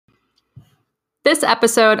This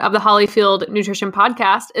episode of the Hollyfield Nutrition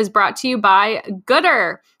Podcast is brought to you by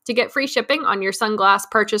Gooder. To get free shipping on your sunglass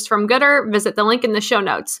purchase from Gooder, visit the link in the show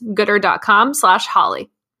notes, gooder.com/Holly.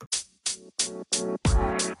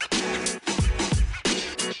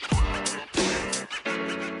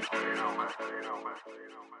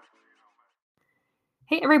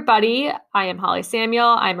 Hey everybody, I am Holly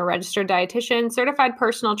Samuel. I'm a registered dietitian, certified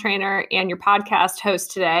personal trainer, and your podcast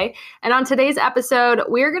host today. And on today's episode,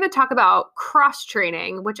 we're going to talk about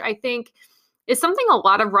cross-training, which I think is something a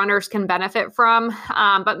lot of runners can benefit from,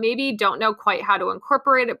 but maybe don't know quite how to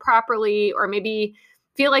incorporate it properly, or maybe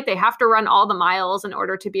feel like they have to run all the miles in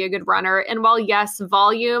order to be a good runner. And while yes,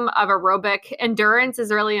 volume of aerobic endurance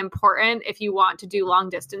is really important if you want to do long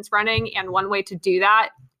distance running, and one way to do that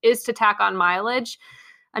is to tack on mileage.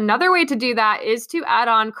 Another way to do that is to add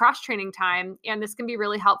on cross-training time, and this can be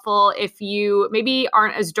really helpful if you maybe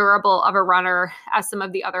aren't as durable of a runner as some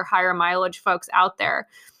of the other higher mileage folks out there.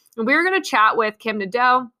 And we're going to chat with Kim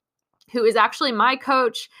Nadeau, who is actually my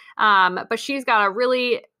coach, but she's got a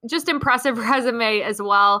really just impressive resume as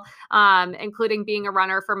well, including being a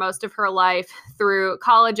runner for most of her life through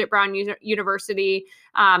college at Brown University,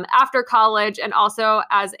 after college, and also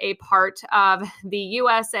as a part of the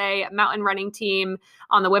USA mountain running team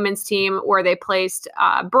on the women's team, where they placed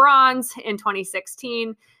bronze in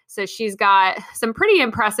 2016. So she's got some pretty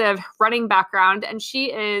impressive running background, and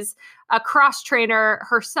she is a cross trainer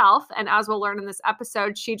herself. And as we'll learn in this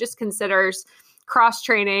episode, she just considers cross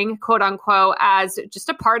training, quote unquote, as just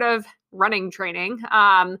a part of running training,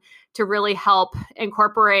 to really help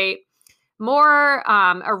incorporate more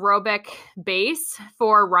aerobic base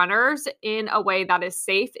for runners in a way that is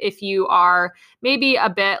safe if you are maybe a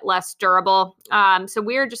bit less durable. So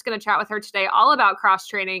we're just going to chat with her today all about cross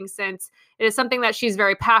training, since it is something that she's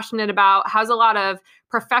very passionate about, has a lot of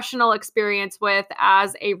professional experience with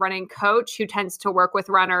as a running coach who tends to work with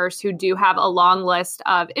runners who do have a long list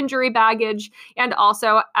of injury baggage, and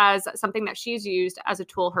also as something that she's used as a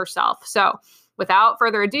tool herself. So without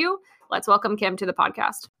further ado, let's welcome Kim to the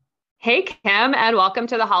podcast. Hey, Kim, and welcome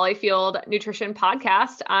to the Hollyfield Nutrition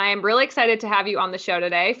Podcast. I'm really excited to have you on the show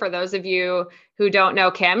today. For those of you who don't know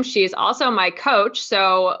Kim, she's also my coach.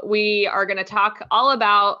 So we are going to talk all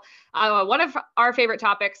about one of our favorite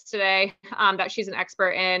topics today, that she's an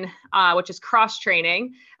expert in, which is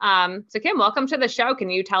cross-training. So Kim, welcome to the show. Can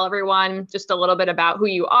you tell everyone just a little bit about who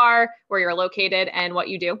you are, where you're located, and what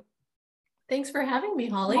you do? Thanks for having me,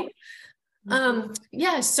 Holly.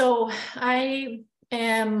 So I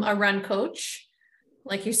am a run coach.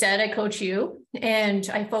 Like you said, I coach you, and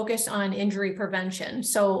I focus on injury prevention.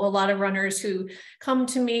 So a lot of runners who come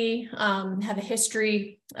to me have a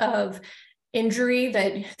history of injury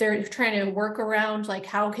that they're trying to work around, like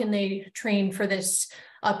how can they train for this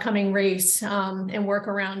upcoming race, and work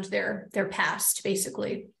around their past,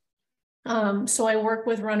 basically. So I work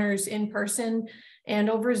with runners in person and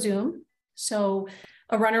over Zoom. So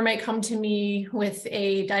a runner might come to me with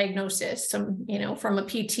a diagnosis, from a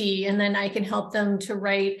PT, and then I can help them to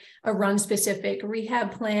write a run specific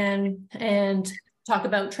rehab plan and talk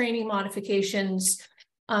about training modifications,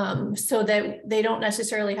 so that they don't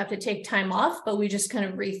necessarily have to take time off, but we just kind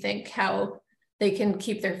of rethink how they can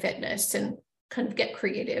keep their fitness and kind of get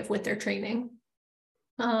creative with their training.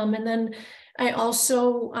 And then I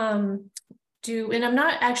also and I'm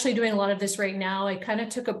not actually doing a lot of this right now. I kind of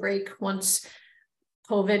took a break once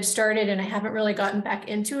COVID started, and I haven't really gotten back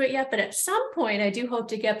into it yet, but at some point I do hope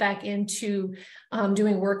to get back into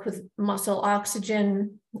doing work with muscle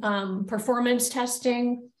oxygen performance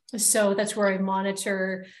testing. So that's where I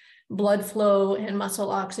monitor blood flow and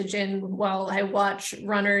muscle oxygen while I watch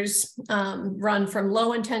runners run from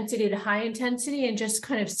low intensity to high intensity, and just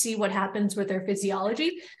kind of see what happens with their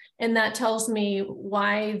physiology. And that tells me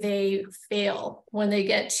why they fail when they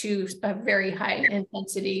get to a very high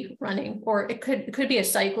intensity running, or it could be a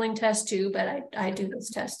cycling test too, but I do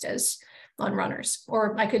this test as on runners,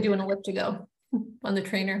 or I could do an elliptigo on the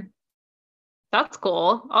trainer. That's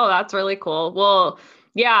cool. Oh, that's really cool. Well,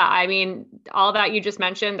 yeah, I mean, all that you just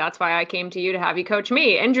mentioned, that's why I came to you to have you coach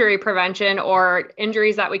me, injury prevention or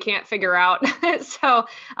injuries that we can't figure out. So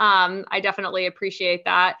I definitely appreciate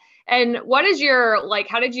that. And what is your,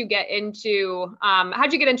 how did you get into,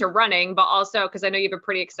 how'd you get into running, but also, because I know you have a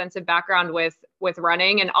pretty extensive background with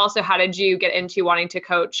running, and also how did you get into wanting to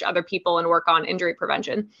coach other people and work on injury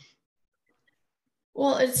prevention?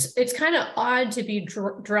 Well, it's kind of odd to be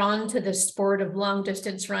drawn to the sport of long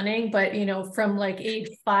distance running, but from like age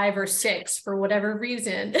 5 or 6, for whatever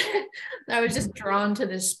reason, I was just drawn to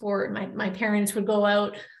this sport. My parents would go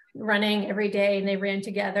out running every day and they ran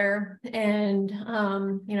together, and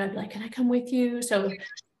I'd be like, can I come with you? So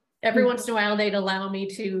every once in a while they'd allow me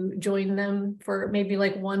to join them for maybe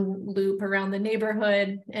like one loop around the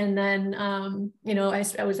neighborhood. And then,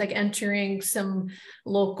 I was like entering some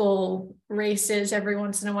local races every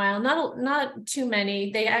once in a while, not too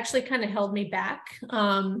many. They actually kind of held me back.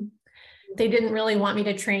 They didn't really want me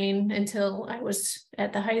to train until I was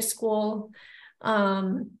at the high school.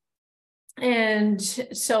 And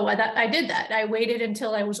so I did that. I waited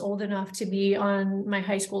until I was old enough to be on my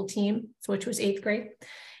high school team, which was 8th grade.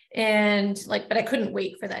 And but I couldn't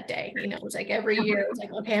wait for that day. It was like every year it was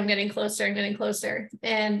like, okay, I'm getting closer.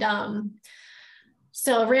 And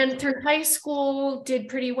so I ran through high school, did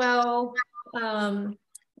pretty well.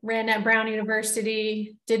 Ran at Brown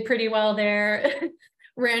University, did pretty well there.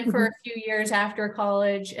 Ran for a few years after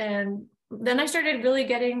college. And then I started really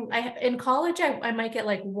in college, I might get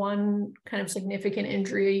like one kind of significant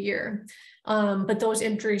injury a year. But those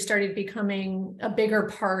injuries started becoming a bigger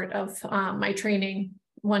part of my training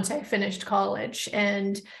once I finished college.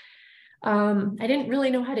 And I didn't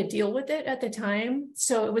really know how to deal with it at the time.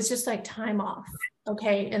 So it was just like time off.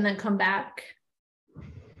 Okay. And then come back,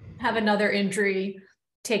 have another injury,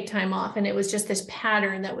 take time off. And it was just this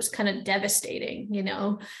pattern that was kind of devastating,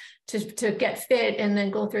 to get fit and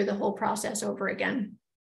then go through the whole process over again.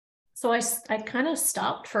 So I kind of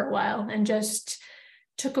stopped for a while and just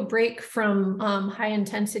took a break from high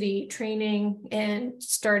intensity training and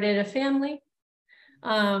started a family.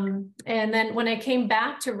 And then when I came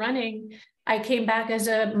back to running, I came back as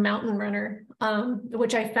a mountain runner,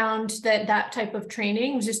 which I found that type of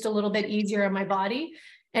training was just a little bit easier on my body.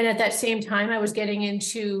 And at that same time, I was getting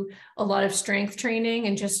into a lot of strength training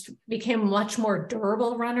and just became a much more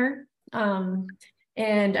durable runner.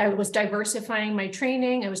 And I was diversifying my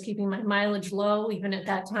training. I was keeping my mileage low even at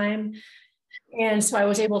that time. And so I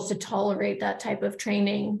was able to tolerate that type of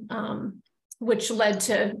training, which led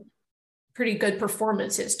to pretty good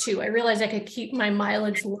performances too. I realized I could keep my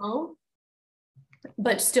mileage low,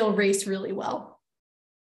 but still race really well.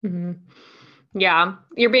 Mm-hmm. Yeah,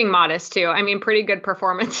 you're being modest too. I mean, pretty good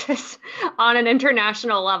performances on an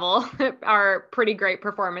international level are pretty great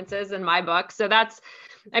performances in my book. So that's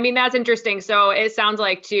interesting. So it sounds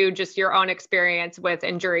like too, just your own experience with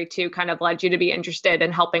injury too kind of led you to be interested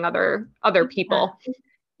in helping other people.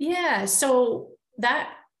 Yeah. So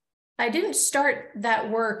that I didn't start that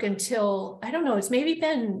work until, I don't know, it's maybe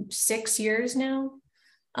been 6 years now.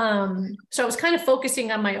 So I was kind of focusing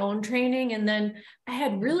on my own training, and then I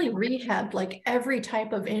had really rehabbed like every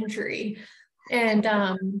type of injury. And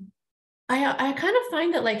I kind of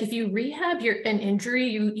find that like if you rehab an injury,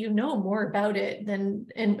 you know more about it than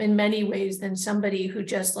in many ways than somebody who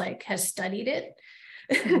just like has studied it,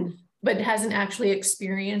 but hasn't actually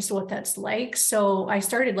experienced what that's like. So I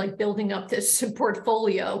started like building up this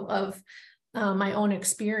portfolio of my own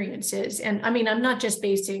experiences. And I mean, I'm not just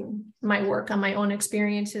basing my work on my own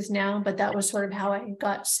experiences now, but that was sort of how I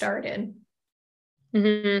got started.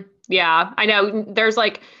 Mm-hmm. Yeah, I know there's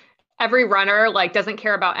like every runner like doesn't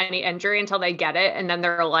care about any injury until they get it. And then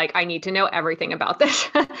they're like, I need to know everything about this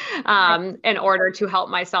in order to help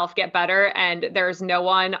myself get better. And there's no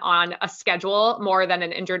one on a schedule more than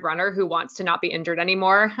an injured runner who wants to not be injured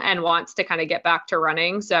anymore and wants to kind of get back to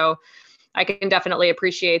running. So I can definitely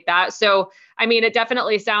appreciate that. So, I mean, it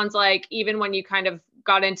definitely sounds like even when you kind of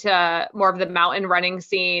got into more of the mountain running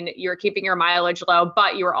scene, you're keeping your mileage low,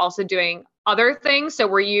 but you were also doing other things. So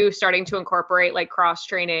were you starting to incorporate like cross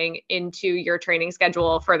training into your training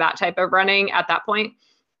schedule for that type of running at that point?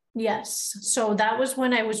 Yes. So that was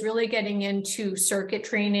when I was really getting into circuit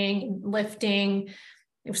training, lifting.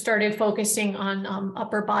 I started focusing on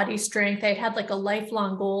upper body strength. I had like a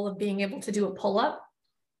lifelong goal of being able to do a pull-up.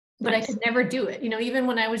 But nice. I could never do it. Even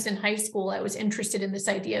when I was in high school, I was interested in this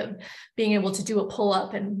idea of being able to do a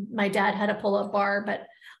pull-up, and my dad had a pull-up bar, but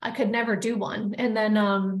I could never do one. And then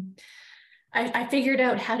I figured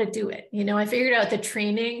out how to do it. I figured out the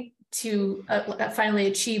training to finally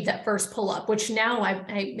achieve that first pull-up, which now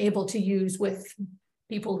I'm able to use with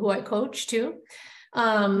people who I coach too.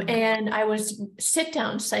 And I was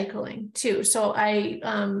sit-down cycling too. So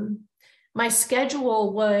my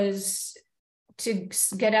schedule was to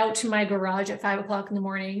get out to my garage at 5 o'clock in the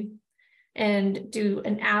morning and do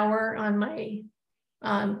an hour on my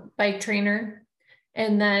bike trainer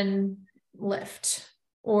and then lift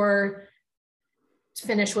or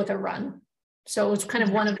finish with a run. So it was kind of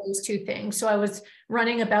one of those two things. So I was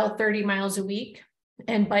running about 30 miles a week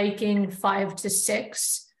and biking 5 to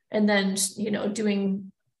 6, and then,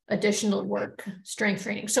 doing additional work, strength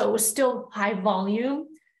training. So it was still high volume.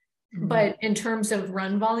 But in terms of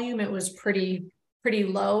run volume, it was pretty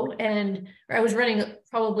low. And I was running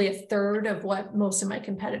probably a third of what most of my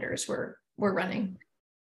competitors were running.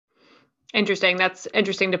 Interesting. That's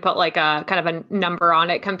interesting to put like a kind of a number on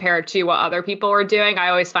it compared to what other people are doing. I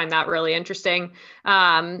always find that really interesting.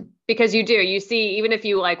 Because you see, even if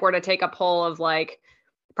you like were to take a poll of like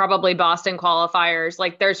probably Boston qualifiers.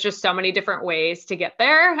 Like there's just so many different ways to get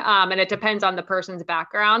there. And it depends on the person's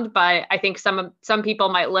background. But I think some people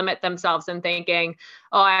might limit themselves in thinking,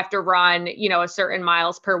 oh, I have to run, a certain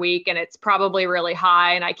miles per week and it's probably really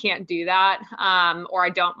high and I can't do that. Or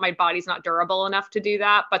my body's not durable enough to do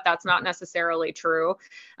that, but that's not necessarily true.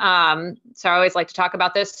 So I always like to talk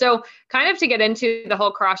about this. So kind of to get into the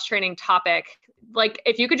whole cross training topic, like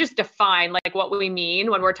if you could just define like what we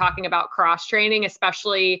mean when we're talking about cross training,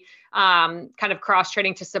 especially kind of cross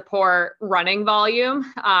training to support running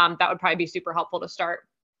volume, that would probably be super helpful to start.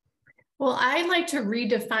 Well, I like to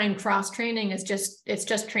redefine cross training as it's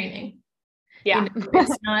just training. Yeah.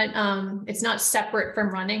 It's not separate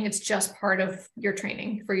from running. It's just part of your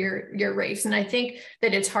training for your race. And I think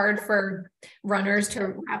that it's hard for runners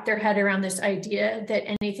to wrap their head around this idea that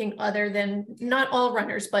anything other than, not all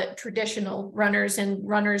runners, but traditional runners and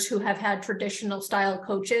runners who have had traditional style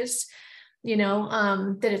coaches,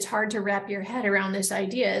 that it's hard to wrap your head around this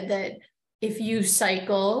idea that if you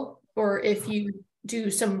cycle or if you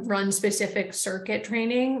do some run specific circuit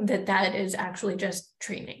training, that is actually just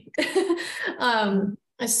training.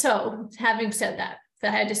 So having said that,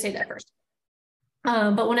 I had to say that first.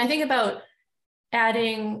 But when I think about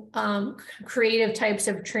adding creative types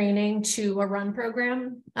of training to a run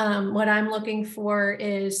program, what I'm looking for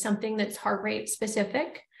is something that's heart rate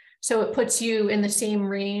specific. So it puts you in the same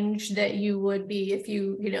range that you would be if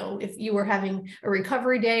you were having a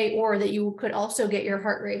recovery day, or that you could also get your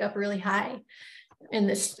heart rate up really high in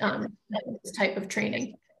this type of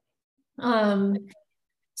training.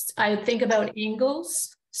 I think about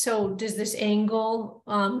angles. So does this angle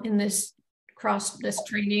in this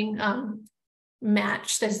training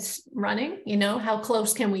match this running? How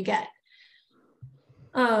close can we get?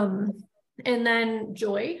 And then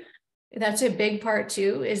joy. That's a big part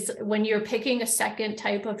too, is when you're picking a second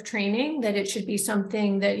type of training, that it should be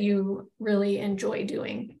something that you really enjoy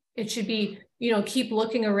doing. It should be, keep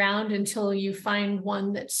looking around until you find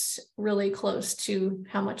one that's really close to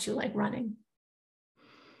how much you like running.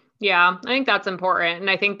 Yeah, I think that's important. And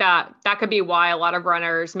I think that could be why a lot of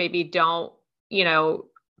runners maybe don't,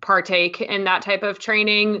 partake in that type of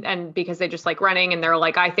training, and because they just like running and they're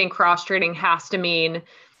like, I think cross training has to mean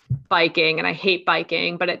biking and I hate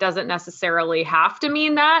biking, but it doesn't necessarily have to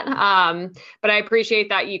mean that. But I appreciate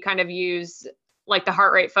that you kind of use like the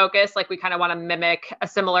heart rate focus, like we kind of want to mimic a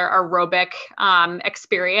similar aerobic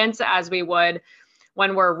experience as we would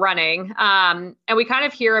when we're running. And we kind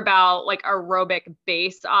of hear about like aerobic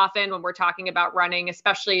base often when we're talking about running,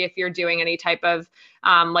 especially if you're doing any type of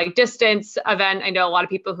like distance event. I know a lot of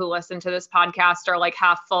people who listen to this podcast are like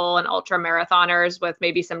half full and ultra marathoners with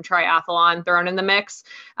maybe some triathlon thrown in the mix.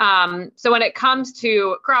 So when it comes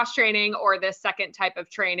to cross training or this second type of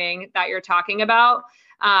training that you're talking about,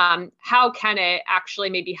 how can it actually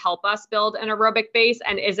maybe help us build an aerobic base?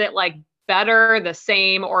 And is it like better, the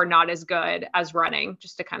same, or not as good as running,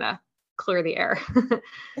 just to kind of clear the air?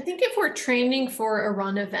 I think if we're training for a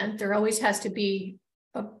run event, there always has to be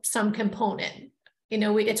some component.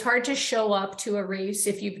 It's hard to show up to a race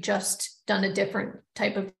if you've just done a different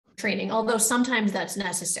type of training, although sometimes that's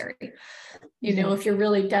necessary, if you're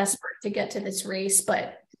really desperate to get to this race,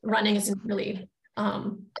 but running isn't really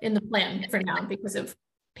in the plan for now because of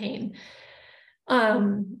pain.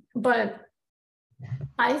 But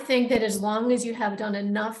I think that as long as you have done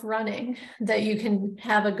enough running that you can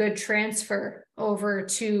have a good transfer over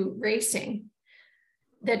to racing,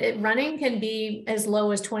 running can be as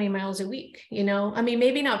low as 20 miles a week.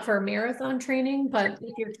 Maybe not for marathon training, but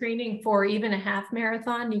if you're training for even a half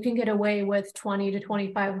marathon, you can get away with 20 to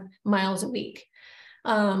 25 miles a week.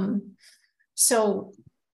 So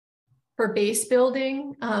for base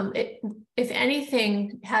building, if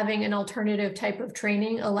anything, having an alternative type of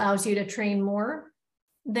training allows you to train more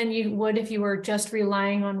than you would if you were just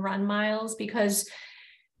relying on run miles, because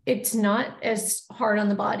it's not as hard on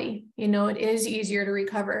the body. It is easier to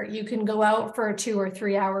recover. You can go out for a 2 or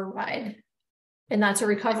 3 hour ride, and that's a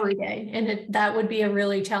recovery day. And that would be a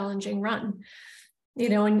really challenging run,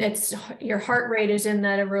 and it's your heart rate is in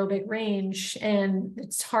that aerobic range, and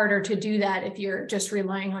it's harder to do that if you're just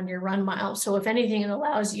relying on your run miles. So if anything, it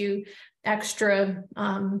allows you extra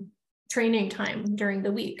training time during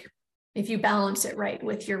the week if you balance it right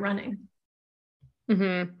with your running.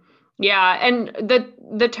 Mm-hmm. Yeah. And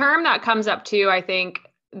the term that comes up too, I think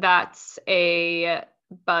that's a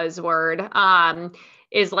buzzword,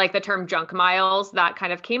 is like the term junk miles that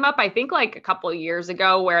kind of came up, I think like a couple of years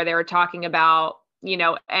ago, where they were talking about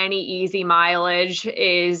any easy mileage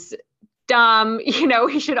is dumb.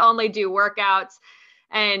 We should only do workouts.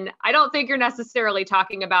 And I don't think you're necessarily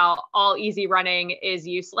talking about all easy running is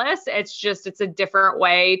useless. It's a different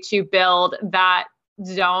way to build that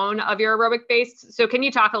zone of your aerobic base. So can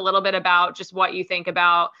you talk a little bit about just what you think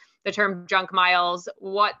about the term junk miles?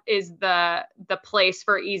 What is the place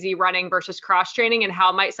for easy running versus cross training, and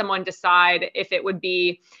how might someone decide if it would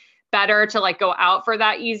be better to like go out for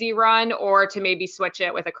that easy run or to maybe switch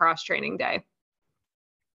it with a cross training day?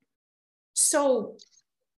 So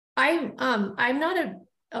I'm not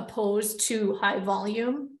opposed to high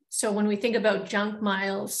volume. So when we think about junk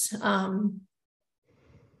miles, I'm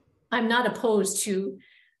not opposed to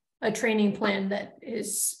a training plan that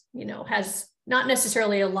is, has not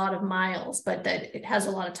necessarily a lot of miles, but that it has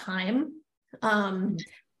a lot of time.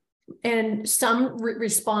 And some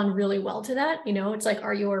respond really well to that. It's like,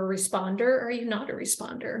 are you a responder or are you not a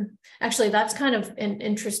responder? Actually, that's kind of an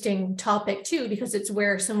interesting topic too, because it's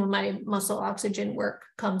where some of my muscle oxygen work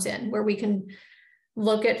comes in, where we can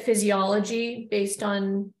look at physiology based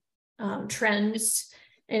on trends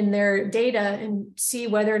in their data and see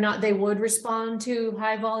whether or not they would respond to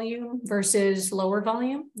high volume versus lower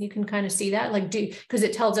volume. You can kind of see that, because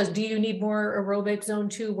it tells us, do you need more aerobic zone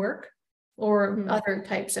 2 work or other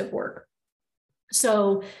types of work?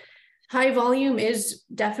 So high volume is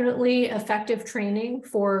definitely effective training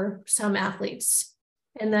for some athletes.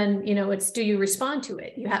 And then, it's, do you respond to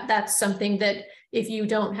it? That's something that if you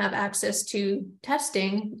don't have access to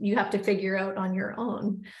testing, you have to figure out on your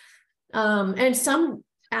own. And some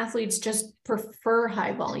athletes just prefer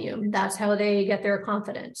high volume. That's how they get their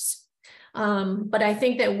confidence. But I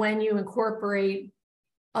think that when you incorporate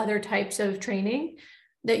other types of training,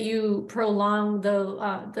 that you prolong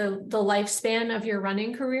the lifespan of your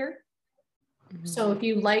running career. Mm-hmm. So if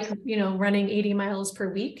you like, running 80 miles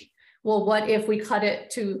per week, well, what if we cut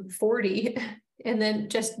it to 40 and then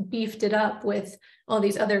just beefed it up with all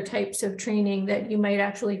these other types of training that you might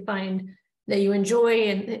actually find that you enjoy,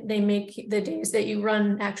 and they make the days that you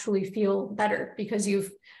run actually feel better because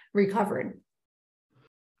you've recovered.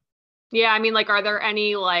 Yeah. I mean, are there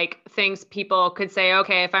any things people could say,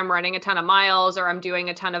 okay, if I'm running a ton of miles or I'm doing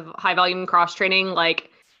a ton of high volume cross training,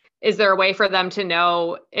 is there a way for them to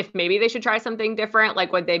know if maybe they should try something different?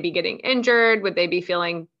 Would they be getting injured? Would they be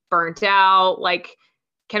feeling burnt out?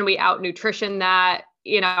 Can we out nutrition that?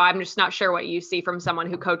 I'm just not sure what you see from someone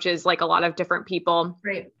who coaches a lot of different people.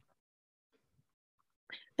 Right.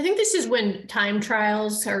 I think this is when time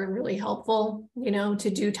trials are really helpful, to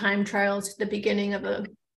do time trials at the beginning of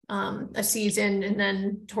a season and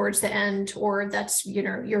then towards the end, or that's,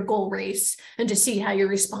 your goal race, and to see how you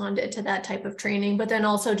responded to that type of training. But then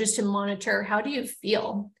also just to monitor, how do you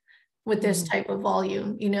feel with this type of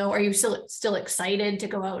volume? Are you still excited to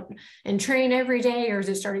go out and train every day, or is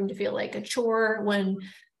it starting to feel like a chore when,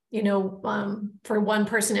 for one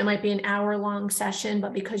person, it might be an hour-long session,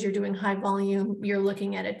 but because you're doing high volume, you're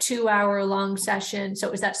looking at a 2-hour-long session.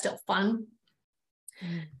 So is that still fun?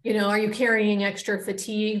 Are you carrying extra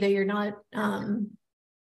fatigue that you're not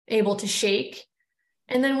able to shake?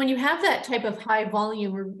 And then when you have that type of high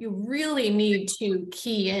volume, you really need to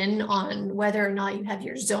key in on whether or not you have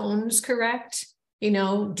your zones correct.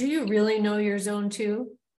 Do you really know your zone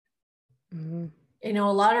 2? Mm-hmm.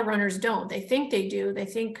 A lot of runners don't. They think they do. They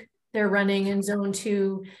think they're running in zone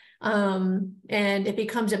 2. And it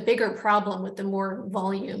becomes a bigger problem with the more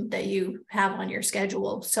volume that you have on your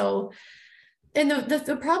schedule. So, and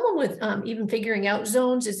the problem with even figuring out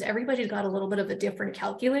zones is everybody's got a little bit of a different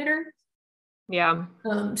calculator. Yeah.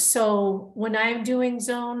 So when I'm doing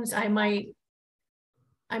zones, I might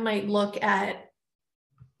look at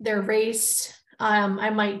their race.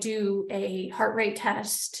 I might do a heart rate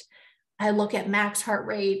test. I look at max heart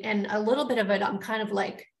rate, and a little bit of it I'm kind of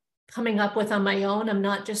coming up with on my own. I'm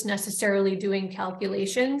not just necessarily doing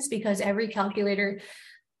calculations, because every calculator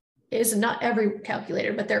is not every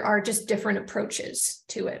calculator, but there are just different approaches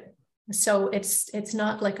to it. So it's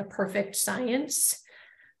not like a perfect science.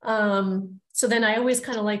 So then I always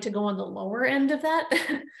kind of like to go on the lower end of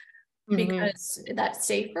that because that's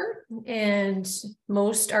safer, and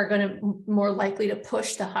most are going to more likely to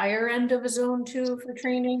push the higher end of a zone 2 for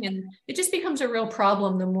training. And it just becomes a real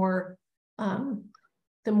problem the more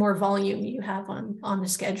volume you have on the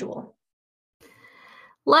schedule.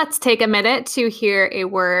 Let's take a minute to hear a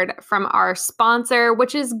word from our sponsor,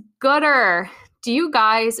 which is Goodr. Do you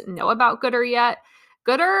guys know about Goodr yet?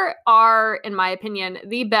 Goodr are, in my opinion,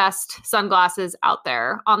 the best sunglasses out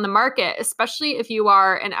there on the market, especially if you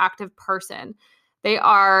are an active person. They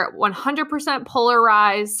are 100%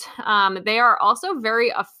 polarized. They are also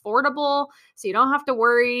very affordable, so you don't have to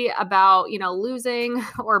worry about, losing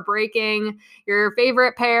or breaking your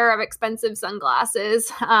favorite pair of expensive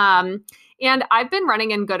sunglasses. And I've been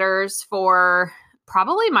running in Goodrs for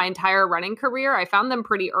probably my entire running career. I found them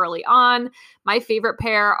pretty early on. My favorite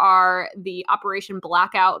pair are the Operation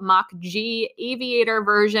Blackout Mach G Aviator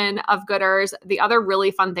version of Goodrs. The other really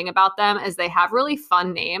fun thing about them is they have really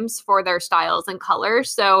fun names for their styles and colors.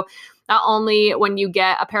 So not only when you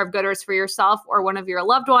get a pair of Goodrs for yourself or one of your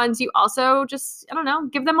loved ones, you also just,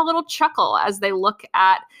 give them a little chuckle as they look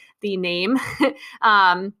at the name.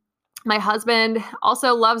 My husband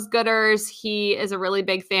also loves Goodrs. He is a really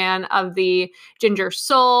big fan of the Ginger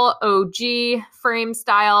Soul OG frame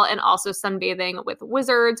style and also sunbathing with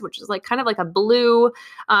Wizards, which is kind of like a blue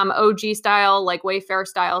OG style, like Wayfair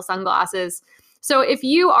style sunglasses. So if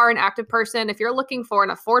you are an active person, if you're looking for an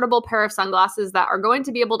affordable pair of sunglasses that are going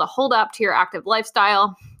to be able to hold up to your active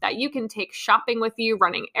lifestyle, that you can take shopping with you,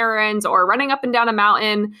 running errands or running up and down a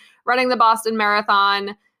mountain, running the Boston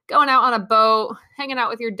Marathon, going out on a boat, hanging out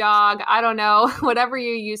with your dog, I don't know, whatever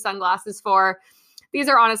you use sunglasses for. These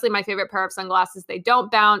are honestly my favorite pair of sunglasses. They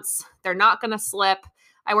don't bounce. They're not going to slip.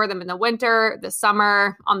 I wear them in the winter, the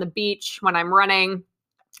summer, on the beach, when I'm running,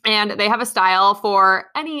 and they have a style for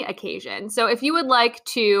any occasion. So if you would like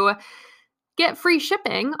to get free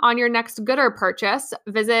shipping on your next Goodr purchase,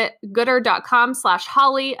 visit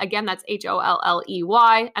goodr.com/Holly. Again, that's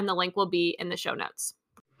HOLLEY, and the link will be in the show notes.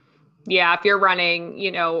 Yeah, if you're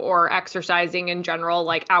running, or exercising in general,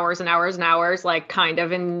 like hours and hours and hours, like kind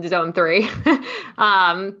of in zone 3,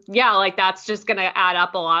 that's just going to add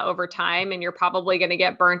up a lot over time, and you're probably going to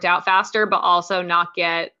get burnt out faster, but also not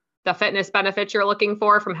get the fitness benefits you're looking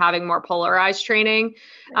for from having more polarized training.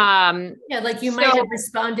 You might have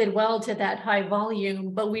responded well to that high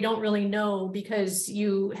volume, but we don't really know because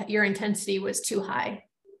your intensity was too high.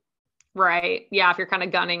 Right. Yeah. If you're kind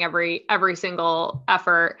of gunning every single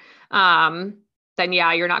effort, then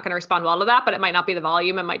you're not going to respond well to that, but it might not be the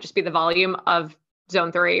volume. It might just be the volume of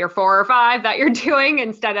zone 3 or 4 or 5 that you're doing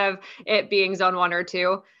instead of it being zone 1 or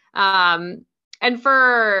 2. And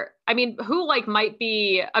who might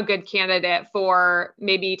be a good candidate for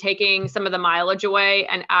maybe taking some of the mileage away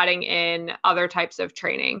and adding in other types of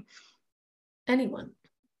training? Anyone.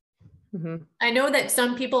 Mm-hmm. I know that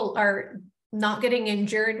some people are not getting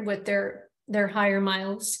injured with their higher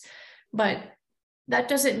miles, but that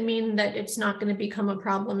doesn't mean that it's not going to become a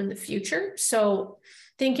problem in the future. So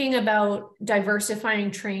thinking about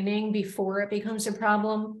diversifying training before it becomes a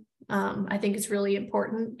problem, I think it's really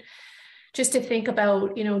important just to think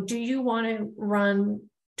about, do you want to run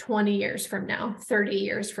 20 years from now, 30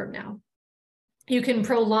 years from now? You can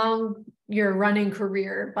prolong your running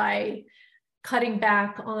career by cutting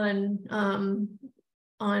back on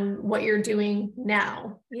what you're doing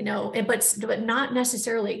now, but not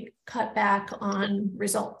necessarily cut back on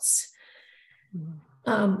results.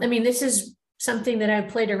 This is something that I've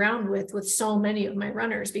played around with so many of my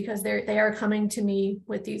runners, because they are coming to me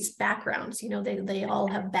with these backgrounds, they all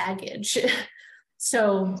have baggage.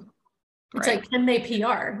 So it's right. Can they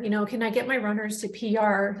PR? Can I get my runners to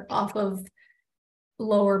PR off of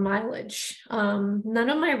lower mileage? None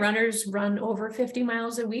of my runners run over 50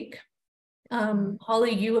 miles a week.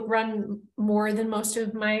 Holly, you run more than most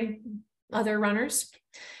of my other runners.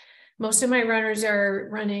 Most of my runners are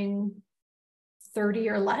running 30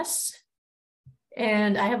 or less.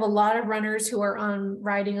 And I have a lot of runners who are on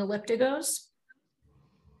riding ellipticos,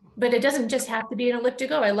 but it doesn't just have to be an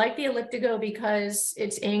elliptico. I like the elliptico because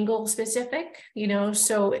it's angle specific,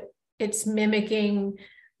 so it's mimicking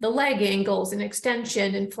the leg angles and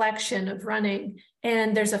extension and flexion of running.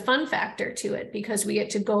 And there's a fun factor to it because we get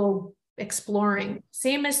to go exploring,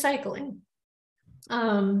 same as cycling.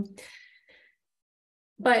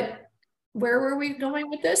 But where were we going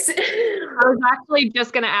with this? I was actually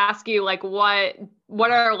just going to ask you,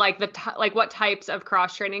 what are what types of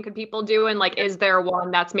cross training could people do? And is there one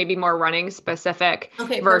that's maybe more running specific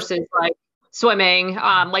versus swimming?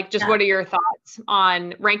 What are your thoughts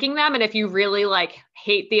on ranking them? And if you really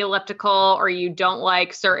hate the elliptical or you don't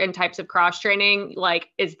like certain types of cross training,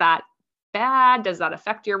 is that bad? Does that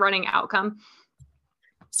affect your running outcome?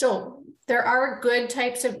 So there are good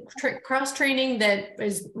types of cross training that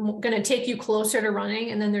is going to take you closer to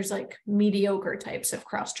running. And then there's mediocre types of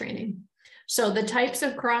cross training. So the types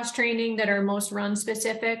of cross training that are most run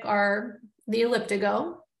specific are the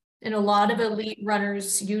elliptico. And a lot of elite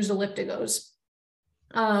runners use ellipticos.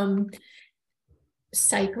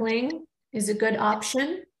 Cycling is a good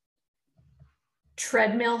option.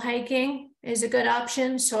 Treadmill hiking is a good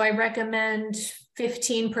option. So I recommend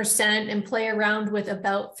 15% and play around with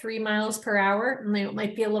about 3 miles per hour. I mean, it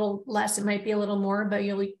might be a little less, it might be a little more, but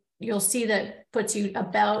you'll see that puts you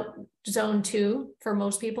about zone 2 for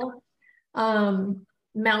most people.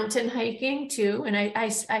 Mountain hiking too. And I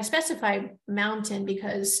specify mountain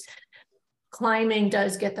because climbing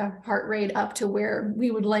does get the heart rate up to where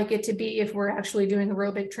we would like it to be if we're actually doing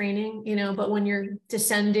aerobic training, but when you're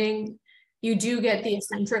descending, you do get the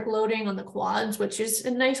eccentric loading on the quads, which is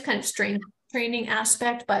a nice kind of strength training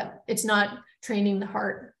aspect, but it's not training the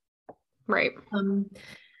heart. Right.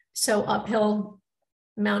 So uphill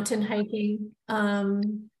mountain hiking,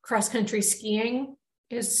 cross-country skiing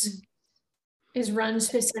is run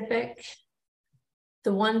specific.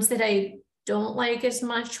 The ones that I don't like as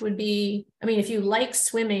much would be, I mean, if you like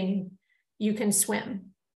swimming, you can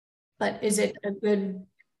swim, but is it a good,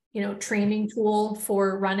 training tool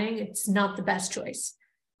for running? It's not the best choice.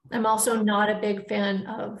 I'm also not a big fan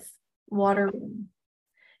of water running.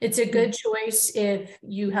 It's a good choice if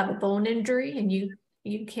you have a bone injury and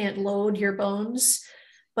you can't load your bones,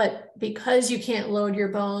 but because you can't load your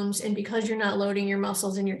bones and because you're not loading your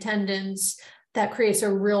muscles and your tendons, that creates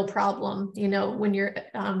a real problem, when you're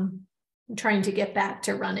trying to get back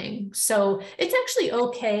to running. So it's actually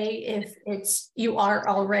okay if you are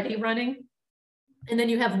already running and then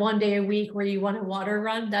you have one day a week where you want to water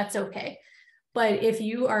run, that's okay. But if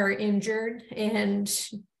you are injured and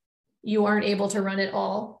you aren't able to run at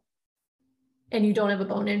all and you don't have a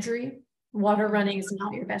bone injury, water running is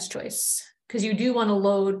not your best choice because you do want to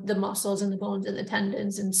load the muscles and the bones and the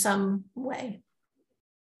tendons in some way.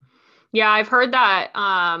 Yeah, I've heard that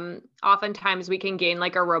oftentimes we can gain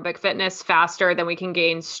like aerobic fitness faster than we can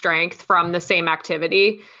gain strength from the same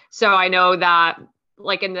activity. So I know that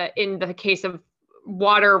like in the case of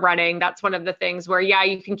water running, that's one of the things where, yeah,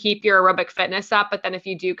 you can keep your aerobic fitness up, but then if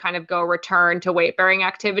you do kind of go return to weight bearing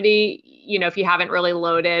activity, if you haven't really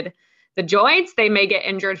loaded the joints, they may get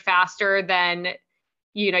injured faster than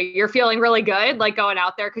you're feeling really good, like going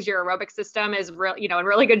out there because your aerobic system is real, in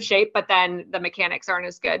really good shape, but then the mechanics aren't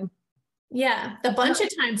as good. Yeah, the bunch of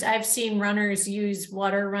times I've seen runners use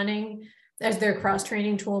water running as their cross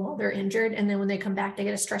training tool while they're injured. And then when they come back, they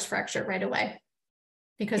get a stress fracture right away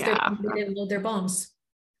because they didn't load their bones.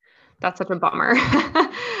 That's such a bummer. So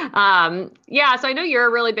I know you're a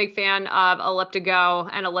really big fan of Elliptigo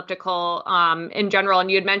and elliptical in general. And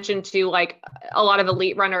you had mentioned too, like a lot of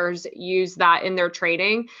elite runners use that in their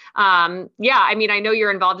training. I mean, I know you're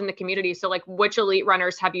involved in the community. So like which elite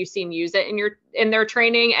runners have you seen use it in their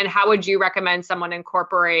training? And how would you recommend someone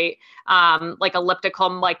incorporate like elliptical,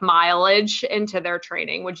 like mileage into their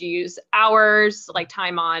training? Would you use hours, like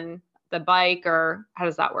time on the bike, or how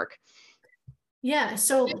does that work? Yeah,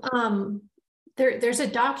 so there's a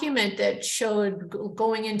document that showed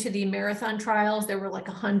going into the marathon trials, there were like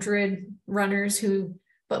 100 runners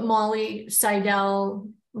but Molly Seidel,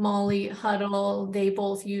 Molly Huddle, they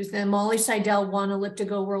both used them. Molly Seidel won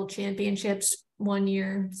Elliptigo World Championships one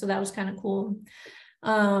year, so that was kind of cool.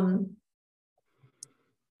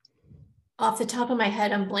 Off the top of my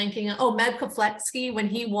head, I'm blanking. Oh, Meb Keflezighi, when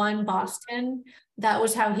he won Boston, that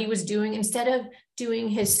was how he was doing. Instead of doing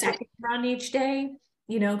his second run each day,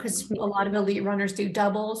 because a lot of elite runners do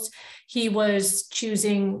doubles, he was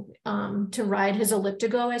choosing to ride his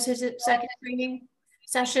Elliptigo as his second training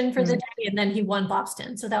session for the day, and then he won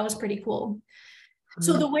Boston. So that was pretty cool.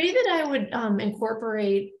 So the way that I would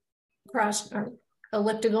incorporate cross or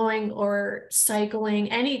elliptigoing or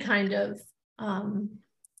cycling, any kind of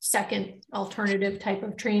second alternative type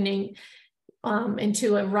of training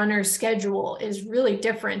into a runner's schedule is really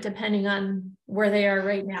different depending on where they are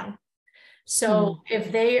right now. So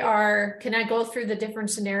if they are, can I go through the different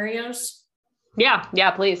scenarios?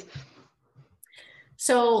 Yeah, please.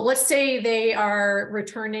 So let's say they are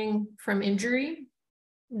returning from injury,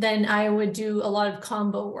 then I would do a lot of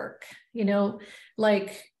combo work,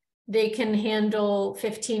 like they can handle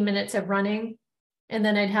 15 minutes of running, and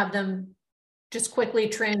then I'd have them just quickly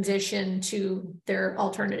transition to their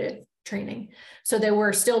alternative training. So they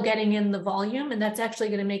were still getting in the volume, and that's actually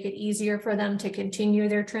going to make it easier for them to continue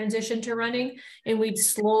their transition to running. And we'd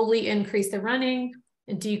slowly increase the running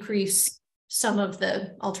and decrease some of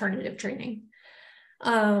the alternative training.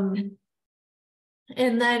 And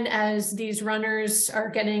then as these runners are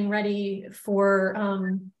getting ready for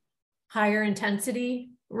higher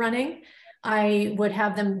intensity running, I would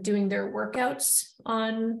have them doing their workouts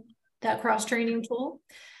on that cross training tool,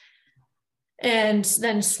 and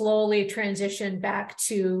then slowly transition back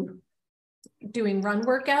to doing run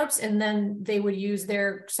workouts. And then they would use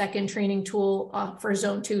their second training tool for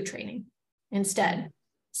zone 2 training instead.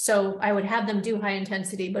 So I would have them do high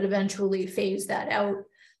intensity, but eventually phase that out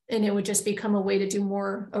and it would just become a way to do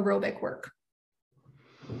more aerobic work.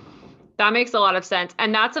 That makes a lot of sense.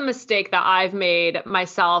 And that's a mistake that I've made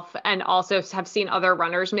myself and also have seen other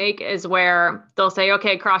runners make, is where they'll say,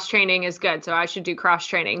 okay, cross training is good, so I should do cross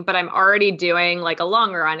training, but I'm already doing like a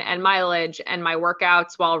long run and mileage and my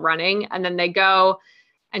workouts while running. And then they go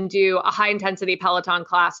and do a high intensity Peloton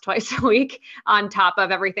class twice a week on top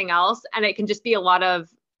of everything else. And it can just be a lot of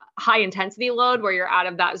high intensity load where you're out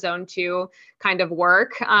of that zone 2 kind of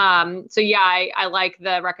work. So yeah, I like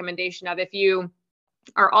the recommendation of, if you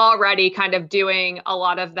are already kind of doing a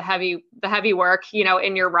lot of the heavy work,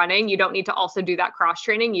 in your running, you don't need to also do that cross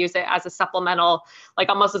training. Use it as a supplemental, like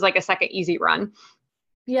almost as like a second easy run.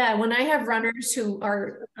 Yeah. When I have runners who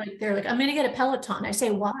are like, they're like, I'm going to get a Peloton. I say,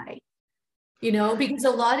 why? Because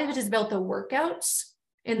a lot of it is about the workouts.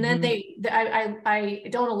 And then I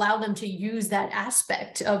don't allow them to use that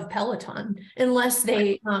aspect of Peloton unless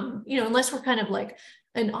they, unless we're kind of like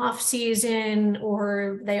an off season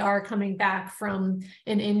or they are coming back from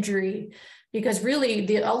an injury, because really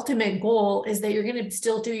the ultimate goal is that you're going to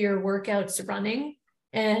still do your workouts running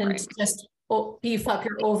and just beef up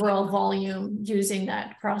your overall volume using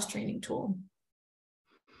that cross training tool.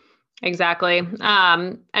 Exactly.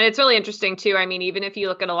 And it's really interesting too. I mean, even if you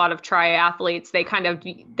look at a lot of triathletes, they kind of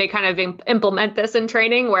implement this in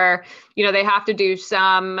training where, they have to do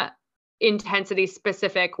some intensity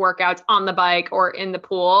specific workouts on the bike or in the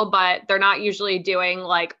pool, but they're not usually doing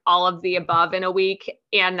like all of the above in a week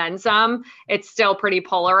and then some. It's still pretty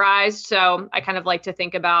polarized. So I kind of like to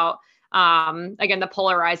think about, again, the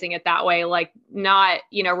polarizing it that way, like not,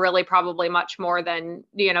 really probably much more than,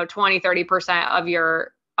 20-30%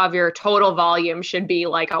 of your total volume should be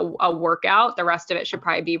like a workout. The rest of it should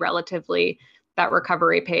probably be relatively that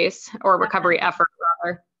recovery pace or recovery effort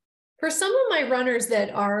rather. For some of my runners that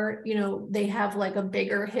are, they have like a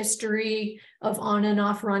bigger history of on and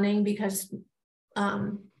off running because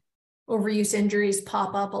overuse injuries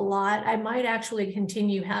pop up a lot, I might actually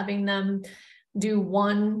continue having them do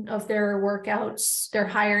one of their workouts, their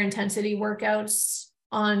higher intensity workouts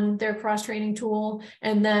on their cross training tool,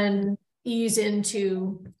 and then ease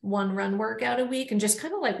into one run workout a week and just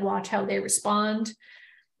kind of like watch how they respond.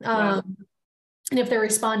 And if they're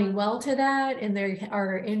responding well to that and they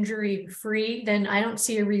are injury free, then I don't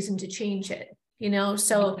see a reason to change it,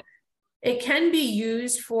 so it can be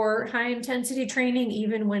used for high intensity training,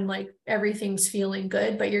 even when like everything's feeling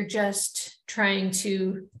good, but you're just trying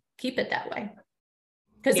to keep it that way.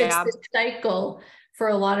 Because it's this cycle for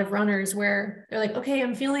a lot of runners where they're like, okay,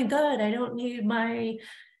 I'm feeling good. I don't need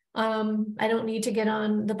to get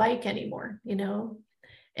on the bike anymore,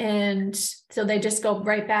 And so they just go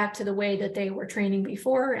right back to the way that they were training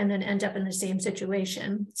before and then end up in the same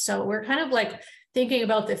situation. So we're kind of like thinking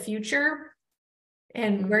about the future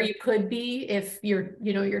and where you could be if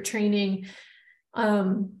your training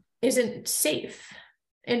isn't safe.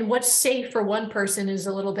 And what's safe for one person is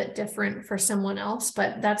a little bit different for someone else,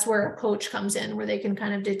 but that's where a coach comes in, where they can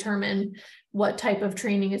kind of determine what type of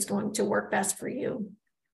training is going to work best for you.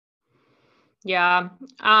 Yeah.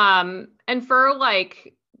 And for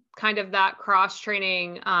like kind of that cross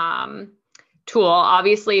training tool,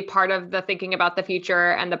 obviously part of the thinking about the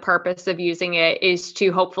future and the purpose of using it is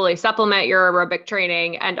to hopefully supplement your aerobic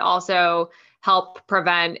training and also help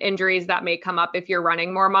prevent injuries that may come up if you're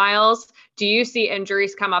running more miles. Do you see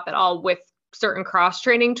injuries come up at all with certain cross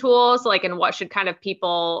training tools? Like, and what should kind of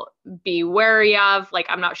people be wary of? Like,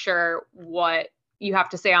 I'm not sure what you have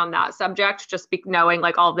to say on that subject, just knowing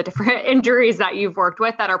like all the different injuries that you've worked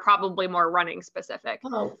with that are probably more running specific.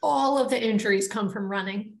 Oh, all of the injuries come from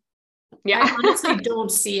running. Yeah. I honestly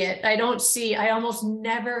don't see it. I almost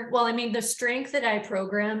never, the strength that I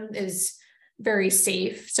program is very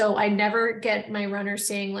safe. So I never get my runners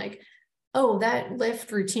saying like, oh, that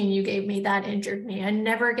lift routine you gave me, that injured me. I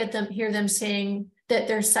never hear them saying that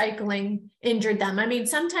their cycling injured them.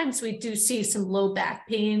 Sometimes we do see some low back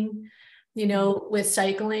pain, with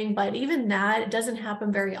cycling, but even that, it doesn't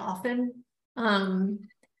happen very often.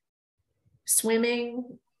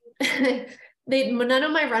 Swimming, none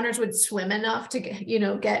of my runners would swim enough to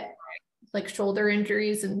get like shoulder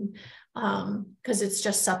injuries and because it's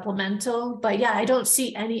just supplemental. But yeah, I don't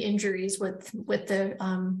see any injuries with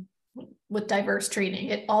diverse training.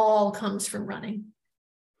 It all comes from running.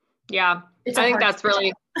 Yeah, I think that's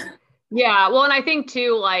really, yeah. Well, and I think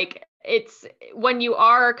too, like it's when you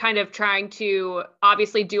are kind of trying to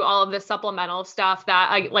obviously do all of the supplemental stuff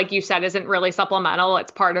that, like you said, isn't really supplemental.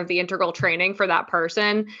 It's part of the integral training for that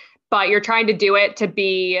person, but you're trying to do it to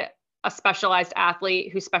be a specialized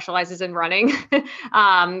athlete who specializes in running.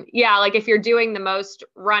 Yeah, like if you're doing the most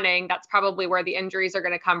running, that's probably where the injuries are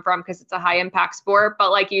going to come from because it's a high impact sport.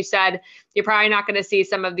 But like you said, you're probably not going to see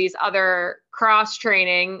some of these other cross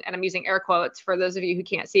training, and I'm using air quotes for those of you who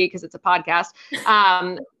can't see because it's a podcast.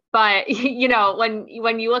 But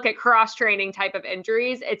when you look at cross training type of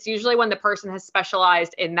injuries, it's usually when the person has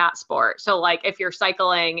specialized in that sport. So like if you're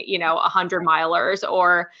cycling, 100 milers,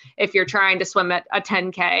 or if you're trying to swim at a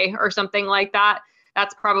 10K or something like that,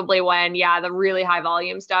 that's probably when, the really high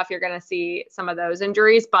volume stuff, you're going to see some of those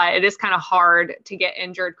injuries. But it is kind of hard to get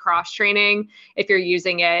injured cross training if you're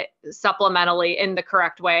using it supplementally in the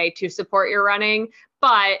correct way to support your running.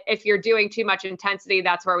 But if you're doing too much intensity,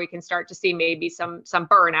 that's where we can start to see maybe some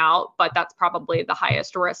burnout, but that's probably the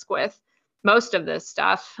highest risk with most of this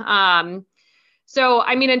stuff. So,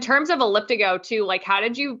 I mean, in terms of Elliptigo too, like how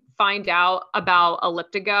did you find out about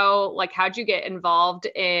Elliptigo? Like how'd you get involved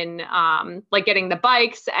in like getting the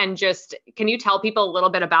bikes, and just, can you tell people a little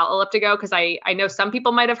bit about Elliptigo? Because I know some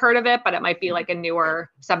people might have heard of it, but it might be like a newer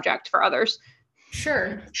subject for others.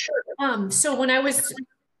 Sure. So when I was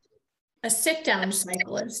a sit-down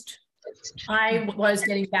cyclist, I was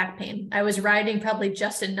getting back pain. I was riding probably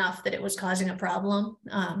just enough that it was causing a problem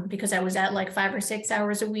because I was at like 5 or 6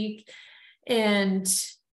 hours a week. And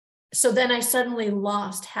so then I suddenly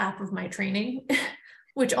lost half of my training,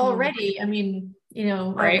 which already, I mean,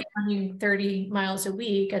 right. I was running 30 miles a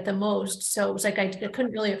week at the most. So it was like I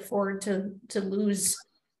couldn't really afford to lose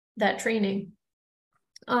that training.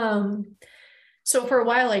 So for a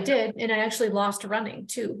while I did, and I actually lost running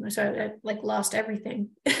too. So I like lost everything.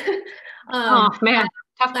 Oh man,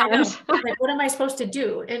 tough times. Like, what am I supposed to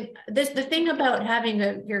do? And the thing about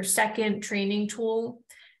having your second training tool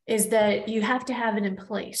is that you have to have it in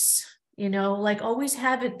place, like always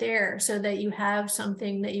have it there so that you have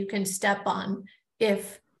something that you can step on.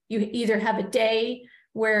 If you either have a day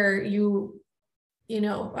where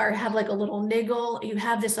or have like a little niggle, you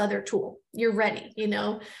have this other tool, you're ready, you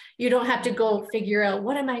don't have to go figure out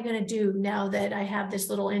what am I going to do now that I have this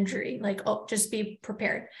little injury, like, oh, just be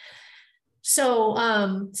prepared. So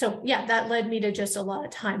yeah, that led me to just a lot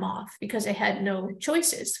of time off because I had no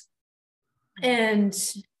choices. And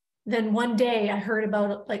then one day I heard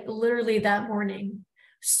about, like literally that morning,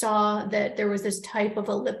 saw that there was this type of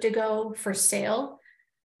Elliptigo for sale.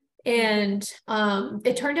 And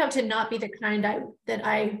it turned out to not be the kind that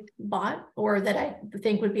I bought or that I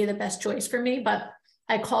think would be the best choice for me. But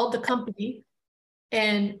I called the company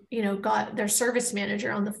and, got their service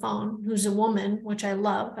manager on the phone, who's a woman, which I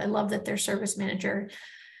love. I love that their service manager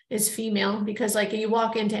is female, because like you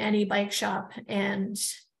walk into any bike shop and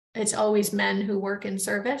it's always men who work in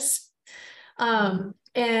service.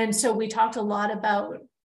 And so we talked a lot about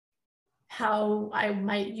how I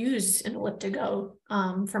might use an Elliptigo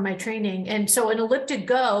for my training. And so an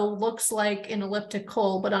Elliptigo looks like an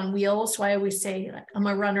elliptical, but on wheels. So I always say, like, I'm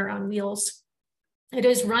a runner on wheels. It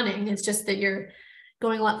is running. It's just that you're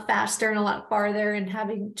going a lot faster and a lot farther and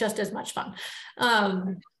having just as much fun.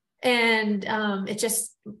 I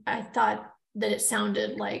thought that it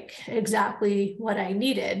sounded like exactly what I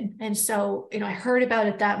needed. And so, I heard about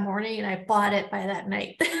it that morning and I bought it by that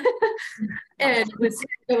night. And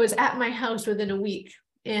it was at my house within a week.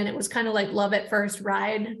 And it was kind of like love at first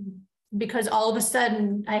ride, because all of a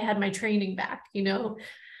sudden I had my training back,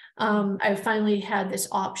 I finally had this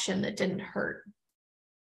option that didn't hurt.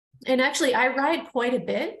 And actually I ride quite a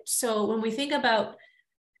bit. So when we think about,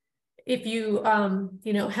 if you,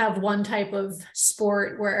 have one type of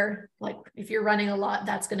sport where, like, if you're running a lot,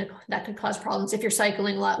 that could cause problems. If you're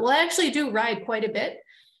cycling a lot, well, I actually do ride quite a bit,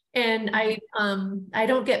 and I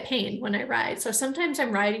don't get pain when I ride. So sometimes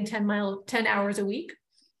I'm riding 10 hours a week,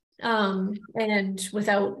 and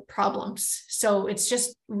without problems. So it's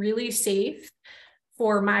just really safe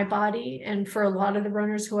for my body and for a lot of the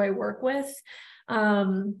runners who I work with.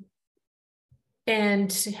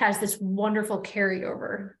 And has this wonderful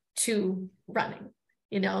carryover to running.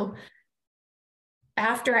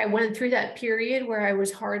 After I went through that period where I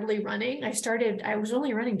was hardly running, I was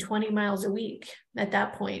only running 20 miles a week at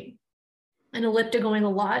that point, and Elliptigoing a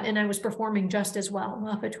lot, and I was performing just as well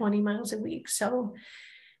off of 20 miles a week. So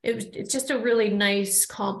it's just a really nice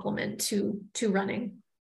complement to running.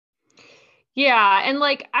 Yeah. And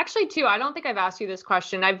like, actually too, I don't think I've asked you this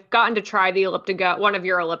question. I've gotten to try the Elliptigo, one of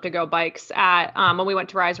your Elliptigo bikes at, when we went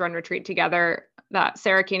to Rise Run Retreat together, that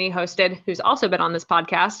Sarah Keeney hosted, who's also been on this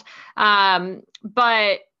podcast.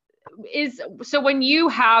 So when you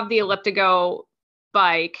have the Elliptigo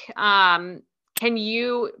bike, can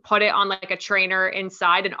you put it on like a trainer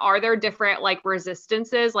inside? And are there different like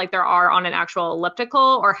resistances like there are on an actual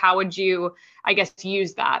elliptical, or how would you, I guess,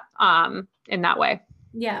 use that in that way?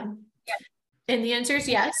 Yeah. And the answer is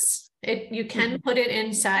yes. You can put it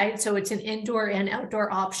inside. So it's an indoor and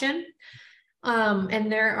outdoor option.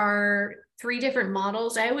 And there are 3 different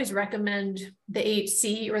models. I always recommend the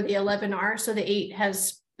 8C or the 11R. So the 8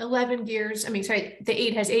 has 11 gears. The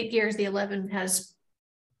 8 has 8 gears. The 11 has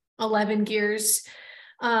 11 gears.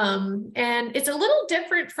 And it's a little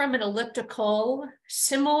different from an elliptical,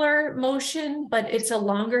 similar motion, but it's a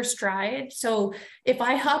longer stride. So if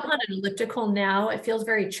I hop on an elliptical now, it feels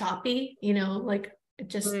very choppy, like it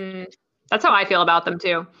just. That's how I feel about them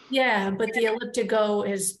too. Yeah, but the elliptigo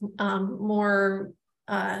is more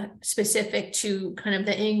specific to kind of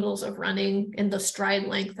the angles of running and the stride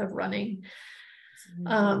length of running.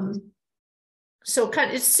 So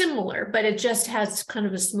it's similar, but it just has kind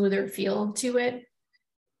of a smoother feel to it.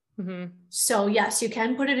 So yes, you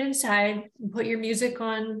can put it inside and put your music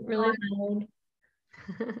on really loud.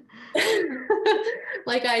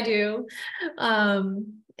 Like I do.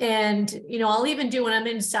 And, I'll even do when I'm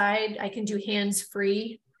inside, I can do hands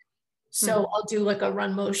free. So I'll do like a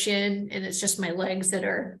run motion and it's just my legs that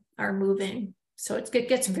are moving. So it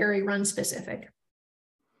gets very run specific.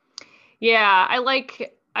 Yeah, I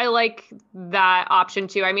like that option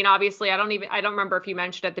too. I mean, obviously I don't remember if you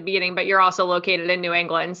mentioned at the beginning, but you're also located in New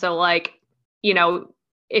England. So like,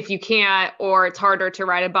 if you can't, or it's harder to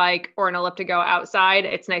ride a bike or an elliptigo outside,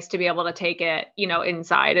 it's nice to be able to take it,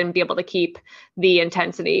 inside and be able to keep the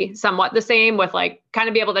intensity somewhat the same with like kind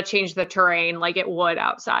of be able to change the terrain like it would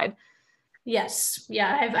outside. Yes.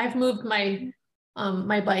 Yeah. I've moved my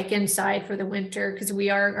bike inside for the winter because we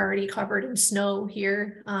are already covered in snow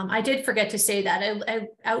here. I did forget to say that I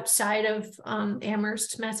outside of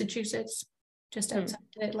Amherst, Massachusetts, just outside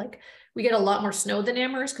it, like we get a lot more snow than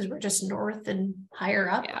Amherst because we're just north and higher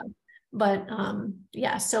up. Yeah. But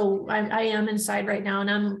so I am inside right now, and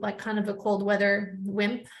I'm like kind of a cold weather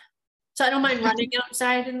wimp. So I don't mind running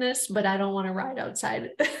outside in this, but I don't want to ride outside.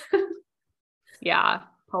 Yeah,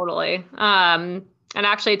 totally. And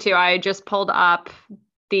actually too, I just pulled up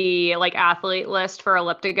the like athlete list for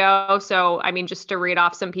elliptigo. So, I mean, just to read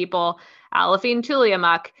off some people: Alafine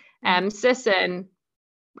Tuliamuk, M. Sisson,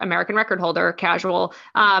 American record holder, casual,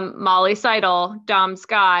 Molly Seidel, Dom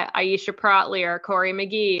Scott, Aisha Protlier, Corey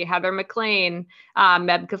McGee, Heather McLean,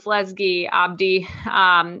 Meb Keflezgi,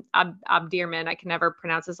 Abdirman, I can never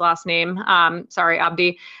pronounce his last name. Sorry,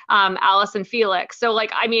 Abdi, Allison Felix. So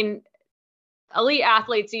like, I mean, elite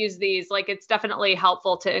athletes use these, like it's definitely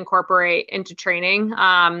helpful to incorporate into training.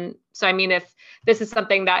 So, I mean, if this is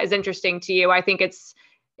something that is interesting to you, I think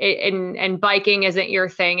and biking isn't your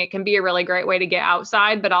thing, it can be a really great way to get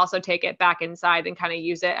outside, but also take it back inside and kind of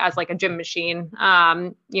use it as like a gym machine,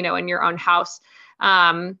 in your own house.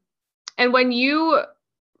 And when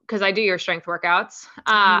because I do your strength workouts,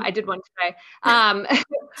 I did one today.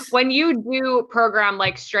 When you do program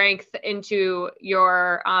like strength into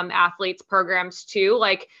your athletes programs too,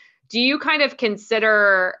 like, do you kind of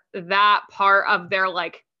consider that part of their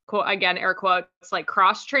like, quote, again, air quotes, like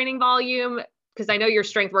cross training volume? Because I know your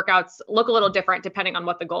strength workouts look a little different depending on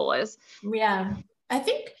what the goal is. Yeah, I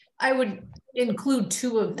think I would include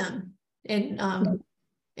 2 of them in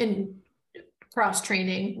cross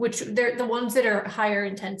training, which they're the ones that are higher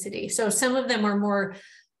intensity. So some of them are more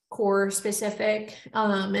core specific,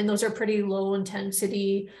 and those are pretty low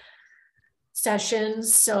intensity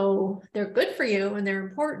sessions. So they're good for you and they're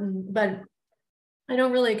important, but I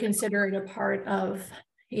don't really consider it a part of,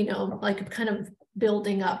 like kind of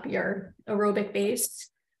building up your aerobic base.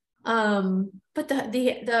 But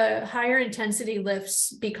the higher intensity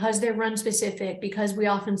lifts, because they're run specific, because we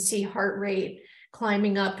often see heart rate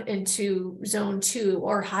climbing up into zone 2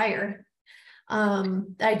 or higher,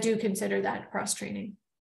 I do consider that cross training.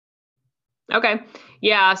 Okay.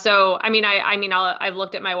 Yeah. So, I mean, I've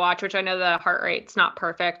looked at my watch, which I know the heart rate's not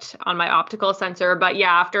perfect on my optical sensor, but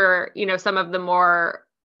yeah, after, some of the more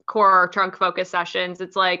core trunk focus sessions,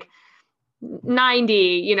 it's like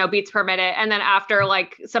 90, beats per minute. And then after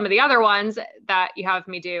like some of the other ones that you have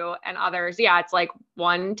me do and others, yeah, it's like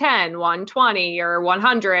 110, 120 or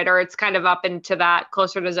 100, or it's kind of up into that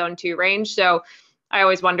closer to zone 2 range. So I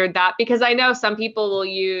always wondered that, because I know some people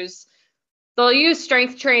they'll use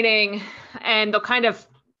strength training and they'll kind of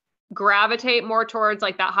gravitate more towards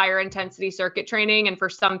like that higher intensity circuit training. And for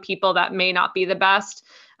some people that may not be the best.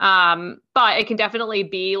 But it can definitely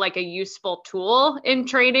be like a useful tool in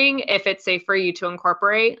training if it's safe for you to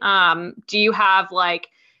incorporate. Do you have like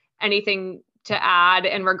anything to add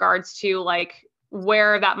in regards to like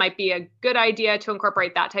where that might be a good idea to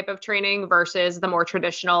incorporate that type of training versus the more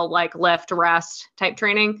traditional like lift rest type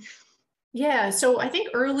training? Yeah, so I think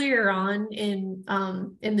earlier on in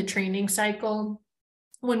the training cycle,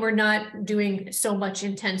 when we're not doing so much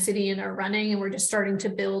intensity in our running and we're just starting to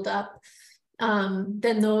build up,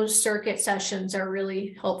 then those circuit sessions are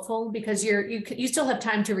really helpful because you still have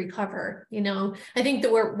time to recover. I think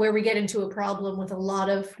that where we get into a problem with a lot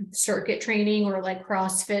of circuit training or like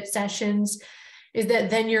CrossFit sessions is that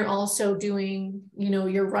then you're also doing,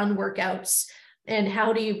 your run workouts. And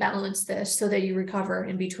how do you balance this so that you recover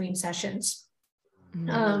in between sessions?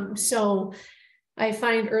 So I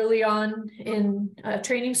find early on in a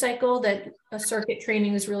training cycle that a circuit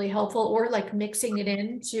training is really helpful, or like mixing it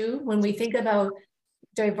in too when we think about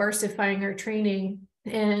diversifying our training.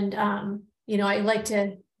 And, I like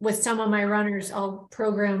to, with some of my runners, I'll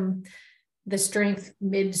program the strength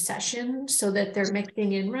mid-session so that they're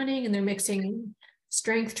mixing in running and they're mixing in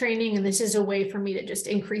strength training. And this is a way for me to just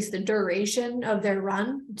increase the duration of their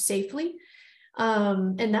run safely.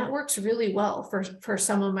 And that works really well for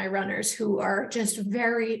some of my runners who are just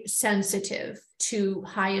very sensitive to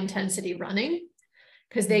high intensity running,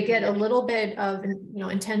 because they get a little bit of,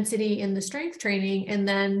 intensity in the strength training, and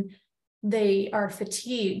then they are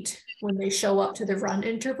fatigued when they show up to the run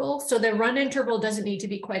interval. So the run interval doesn't need to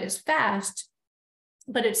be quite as fast,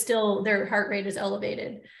 but it's still, their heart rate is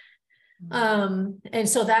elevated. And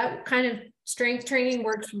so that kind of strength training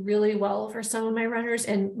works really well for some of my runners,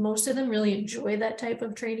 and most of them really enjoy that type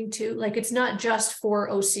of training too. Like, it's not just for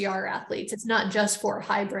OCR athletes. It's not just for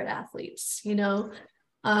hybrid athletes,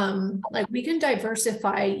 like we can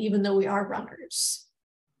diversify even though we are runners.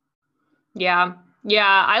 Yeah.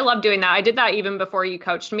 Yeah. I love doing that. I did that even before you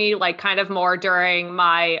coached me, like kind of more during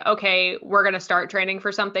my, okay, we're going to start training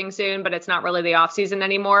for something soon, but it's not really the off season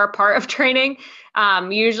anymore part of training.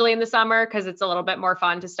 Usually in the summer, cause it's a little bit more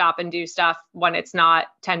fun to stop and do stuff when it's not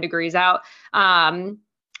 10 degrees out.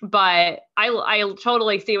 But I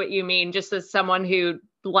totally see what you mean, just as someone who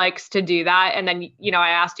likes to do that. And then, I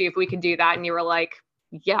asked you if we could do that and you were like,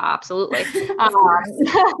 yeah, absolutely.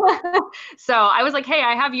 So I was like, hey,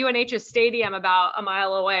 I have UNH's stadium about a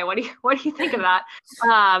mile away. What do you think of that?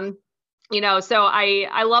 So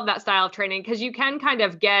I love that style of training because you can kind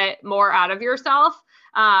of get more out of yourself.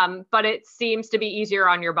 But it seems to be easier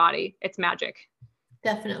on your body. It's magic.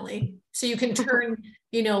 Definitely. So you can turn,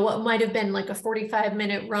 what might have been like a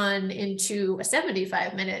 45-minute run into a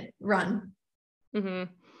 75-minute run.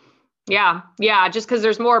 Mm-hmm. Yeah. Yeah. Just because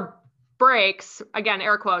there's more breaks, again,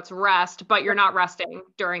 air quotes, rest, but you're not resting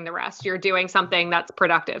during the rest. You're doing something that's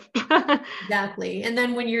productive. Exactly. And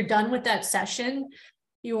then when you're done with that session,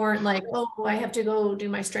 you aren't like, oh, I have to go do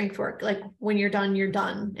my strength work. Like, when you're done, you're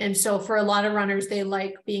done. And so for a lot of runners, they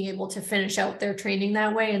like being able to finish out their training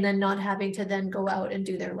that way and then not having to then go out and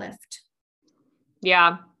do their lift.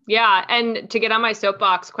 Yeah. Yeah. And to get on my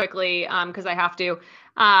soapbox quickly, because I have to,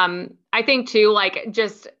 I think too, like,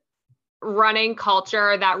 just running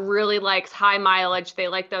culture that really likes high mileage. They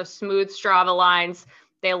like those smooth Strava lines.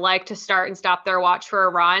 They like to start and stop their watch for a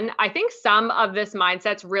run. I think some of this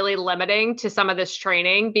mindset's really limiting to some of this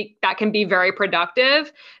training that can be very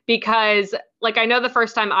productive, because like, I know the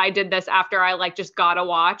first time I did this after I like just got a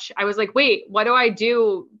watch, I was like, wait, what do I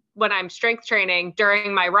do when I'm strength training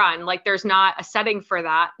during my run? Like, there's not a setting for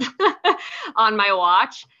that on my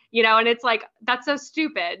watch. And it's like, that's so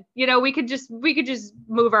stupid. We could just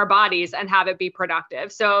move our bodies and have it be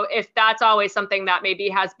productive. So if that's always something that maybe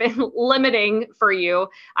has been limiting for you,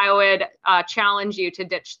 I would challenge you to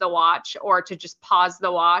ditch the watch or to just pause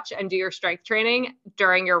the watch and do your strength training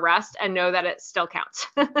during your rest and know that it still counts.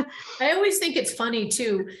 I always think it's funny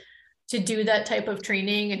too, to do that type of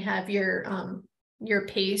training and have your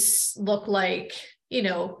pace look like,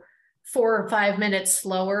 4 or 5 minutes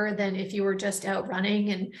slower than if you were just out running.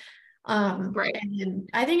 And right. And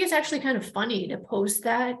I think it's actually kind of funny to post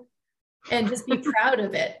that and just be proud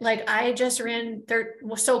of it. Like, I just ran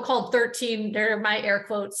so-called 13, they're my air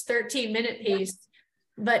quotes, 13-minute pace.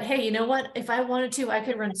 But hey, you know what? If I wanted to, I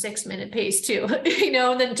could run 6-minute pace too,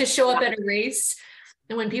 and then to show up at a race.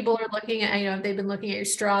 And when people are looking at, they've been looking at your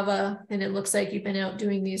Strava and it looks like you've been out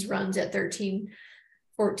doing these runs at 13,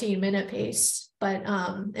 14-minute pace. But,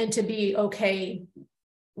 and to be okay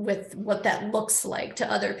with what that looks like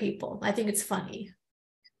to other people. I think it's funny.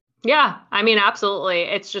 Yeah. I mean, absolutely.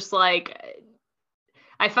 It's just like,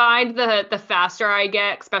 I find the faster I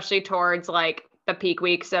get, especially towards like the peak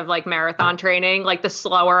weeks of like marathon training, like the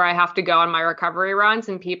slower I have to go on my recovery runs.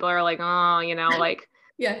 And people are like, oh, like,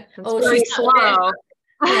 yeah, it's very slow.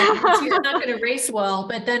 Yeah, she's not going to race well,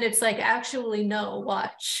 but then it's like, actually, no,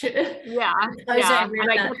 watch. Yeah. Because I Yeah. ran And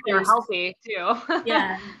I that guess they're pace. healthy too.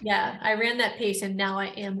 Yeah, I ran that pace and now I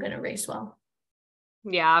am going to race well.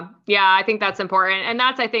 Yeah. Yeah. I think that's important. And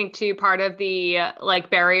that's, I think, too, part of the like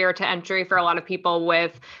barrier to entry for a lot of people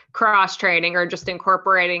with cross training or just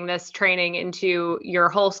incorporating this training into your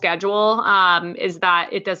whole schedule, is that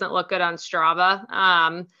it doesn't look good on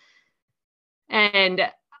Strava. And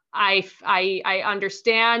I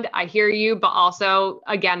understand, I hear you, but also,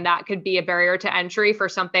 again, that could be a barrier to entry for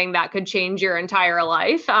something that could change your entire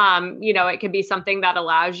life. It could be something that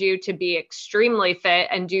allows you to be extremely fit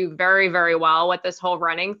and do very, very well with this whole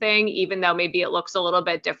running thing, even though maybe it looks a little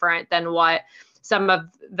bit different than what some of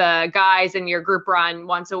the guys in your group run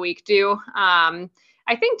once a week do. I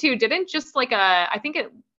think too, didn't just like I think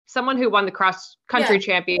it someone who won the cross country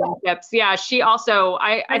championships. Yeah, she also,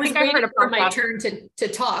 I think I heard a for my turn to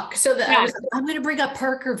talk. So that I was like, I'm going to bring up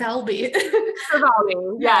Parker Valby.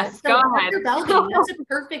 Yes, so go Parker ahead. Valby, that's a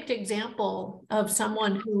perfect example of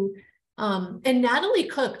someone who, and Natalie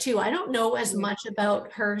Cook too. I don't know as much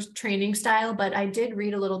about her training style, but I did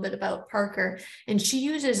read a little bit about Parker, and she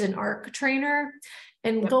uses an ARC trainer.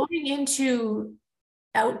 And going into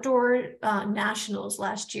outdoor nationals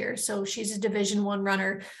last year, so she's a Division I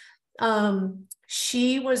runner.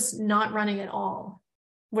 She was not running at all.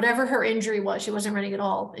 Whatever her injury was, she wasn't running at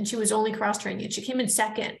all, and she was only cross training. She came in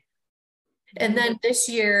second. And then this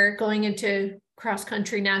year, going into cross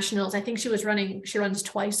country nationals, I think she runs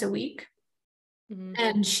twice a week.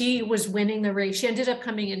 And she was winning the race. She ended up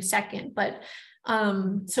coming in second, but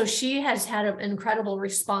so she has had an incredible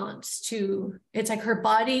response to, it's like her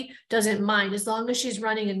body doesn't mind as long as she's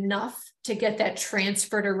running enough to get that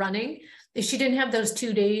transfer to running. If she didn't have those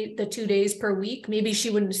 2 days per week, maybe she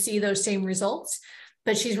wouldn't see those same results,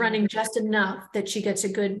 but she's running just enough that she gets a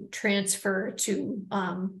good transfer to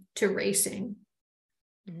racing.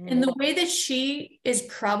 And the way that she is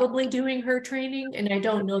probably doing her training, and I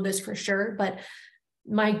don't know this for sure, but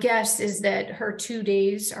my guess is that her 2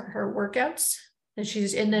 days are her workouts,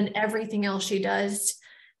 and then everything else she does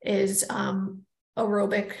is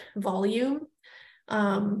aerobic volume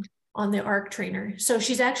on the ARC trainer. So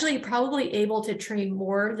she's actually probably able to train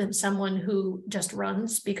more than someone who just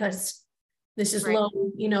runs, because this is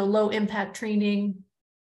low impact training.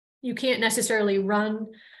 You can't necessarily run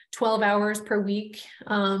 12 hours per week.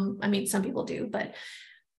 I mean, some people do, but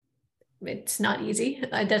it's not easy.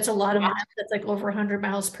 That's a lot of miles. That's like over 100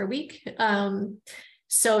 miles per week.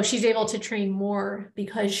 So she's able to train more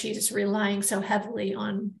because she's relying so heavily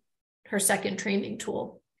on her second training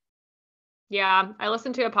tool. Yeah, I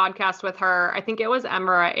listened to a podcast with her. I think it was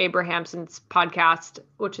Emma Abrahamson's podcast,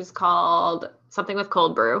 which is called something with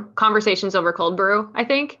Cold Brew, Conversations Over Cold Brew, I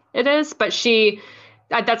think it is. But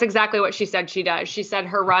that's exactly what she said she does. She said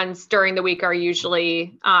her runs during the week are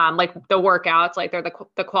usually like the workouts, like they're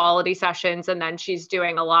the quality sessions. And then she's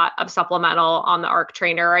doing a lot of supplemental on the ARC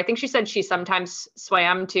trainer. I think she said she sometimes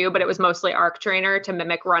swam too, but it was mostly ARC trainer to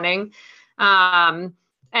mimic running. And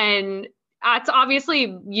that's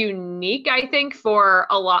obviously unique, I think, for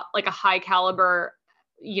a lot, like a high caliber,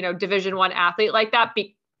 Division I athlete like that.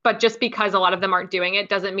 But just because a lot of them aren't doing it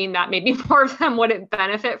doesn't mean that maybe more of them wouldn't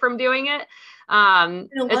benefit from doing it.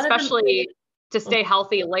 Especially to stay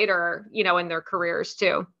healthy later, in their careers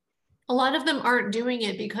too. A lot of them aren't doing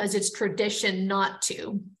it because it's tradition not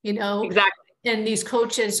to, Exactly. And these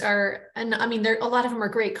coaches and I mean, a lot of them are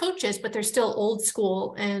great coaches, but they're still old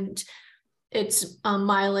school, and it's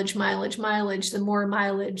mileage. The more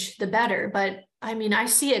mileage, the better. But I mean, I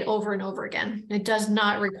see it over and over again. It does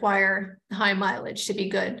not require high mileage to be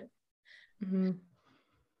good. Mm-hmm.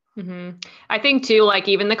 Mm-hmm. I think too, like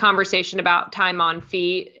even the conversation about time on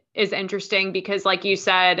feet is interesting because, like you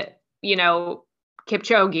said,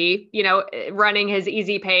 Kipchoge, running his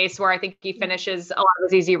easy pace, where I think he finishes a lot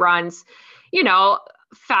of his easy runs,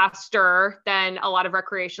 faster than a lot of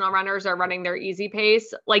recreational runners are running their easy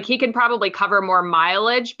pace. Like he can probably cover more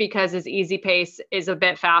mileage because his easy pace is a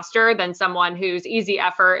bit faster than someone whose easy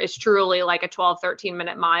effort is truly like a 12-13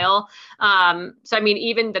 minute mile. So, I mean,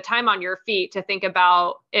 even the time on your feet, to think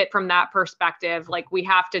about it from that perspective, like we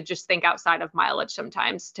have to just think outside of mileage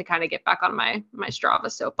sometimes to kind of get back on my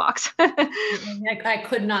Strava soapbox. I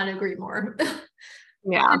could not agree more.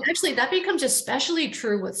 Yeah. And actually, that becomes especially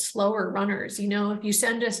true with slower runners. If you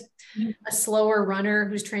send a slower runner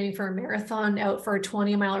who's training for a marathon out for a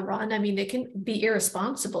 20-mile run, I mean, it can be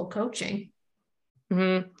irresponsible coaching.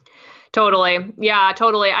 Mm-hmm. Totally. Yeah,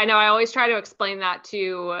 totally. I know I always try to explain that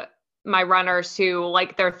to my runners who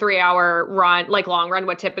like their 3 hour run, like long run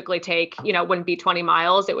would typically take, wouldn't be 20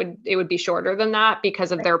 miles. It would be shorter than that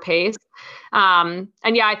because of their pace. And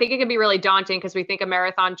yeah, I think it can be really daunting because we think of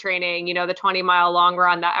marathon training, the 20-mile long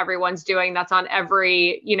run that everyone's doing, that's on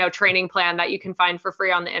every, training plan that you can find for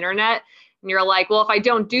free on the internet. And you're like, well, if I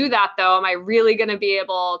don't do that though, am I really going to be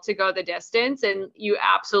able to go the distance? And you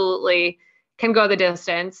absolutely can go the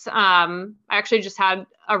distance. I actually just had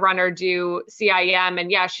a runner do CIM,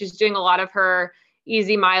 and yeah, she's doing a lot of her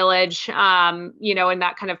easy mileage, in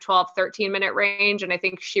that kind of 12, 13 minute range. And I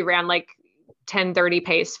think she ran like 10:30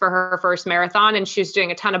 pace for her first marathon. And she was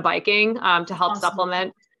doing a ton of biking to help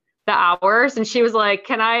supplement the hours. And she was like,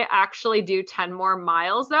 can I actually do 10 more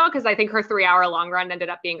miles though? Because I think her 3 hour long run ended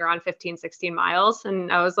up being around 15, 16 miles.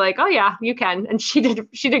 And I was like, oh yeah, you can. And she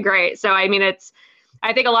did great. So, I mean,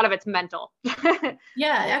 I think a lot of it's mental.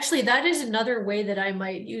 Yeah, actually, that is another way that I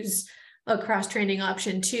might use a cross training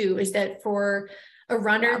option too, is that for a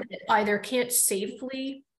runner that either can't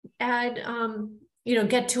safely add,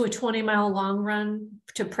 get to a 20-mile long run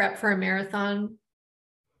to prep for a marathon,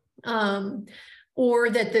 or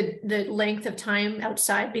that the length of time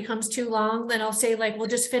outside becomes too long, then I'll say like, we'll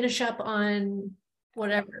just finish up on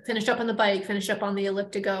whatever, finish up on the bike, finish up on the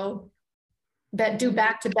elliptigo, that do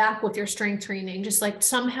back to back with your strength training, just like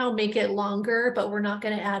somehow make it longer, but we're not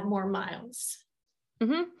going to add more miles.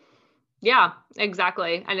 Mm-hmm. Yeah,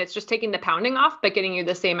 exactly. And it's just taking the pounding off, but getting you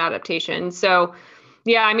the same adaptation. So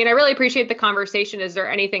yeah, I mean, I really appreciate the conversation. Is there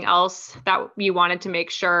anything else that you wanted to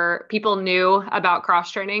make sure people knew about cross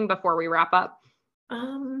training before we wrap up? I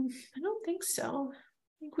don't think so. I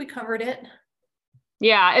think we covered it.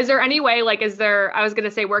 Yeah. Is there any way, I was going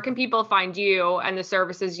to say, where can people find you and the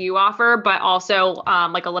services you offer, but also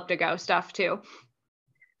like elliptigo stuff too?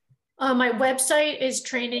 My website is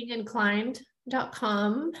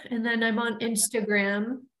traininginclined.com. And then I'm on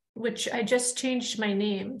Instagram, which I just changed my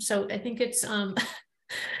name. So I think it's, I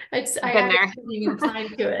added Training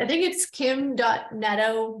Inclined to it. I think it's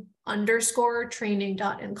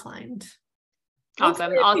kim.netto_training.inclined.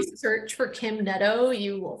 Awesome. If you search for Kim Netto,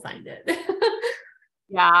 you will find it.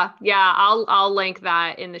 Yeah. I'll link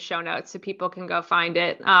that in the show notes so people can go find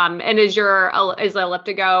it. And is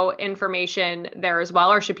elliptigo information there as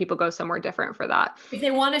well, or should people go somewhere different for that? If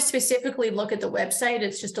they want to specifically look at the website,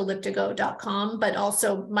 it's just elliptigo.com, but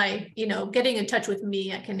also getting in touch with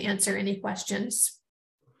me, I can answer any questions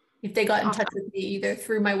if they got in touch with me either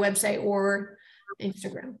through my website or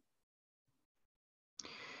Instagram.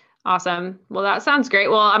 Awesome. Well, that sounds great.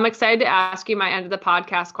 Well, I'm excited to ask you my end of the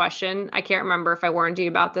podcast question. I can't remember if I warned you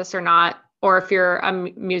about this or not, or if you're a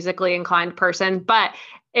musically inclined person, but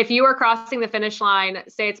if you were crossing the finish line,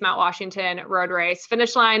 say it's Mount Washington road race,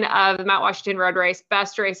 finish line of the Mount Washington road race,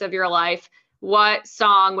 best race of your life, what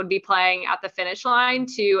song would be playing at the finish line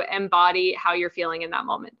to embody how you're feeling in that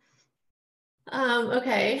moment?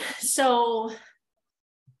 Okay. So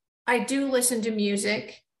I do listen to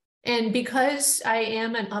music. And because I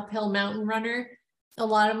am an uphill mountain runner, a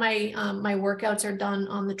lot of my my workouts are done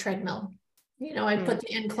on the treadmill. I put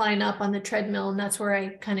the incline up on the treadmill, and that's where I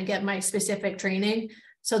kind of get my specific training.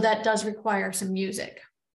 So that does require some music.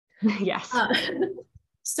 Yes.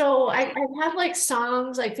 So I have like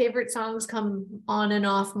songs, like favorite songs come on and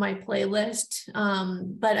off my playlist.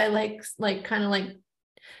 But I like kind of like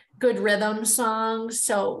good rhythm songs.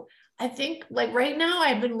 So I think like right now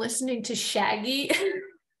I've been listening to Shaggy.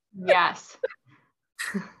 Yes.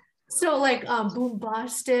 So like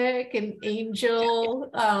Boombastic and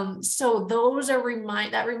Angel. So those are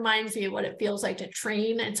that reminds me of what it feels like to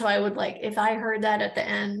train. And so I would like, if I heard that at the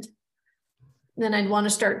end, then I'd want to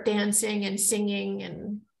start dancing and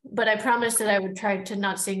singing. But I promised that I would try to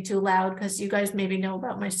not sing too loud, because you guys maybe know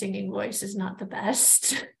about my singing voice is not the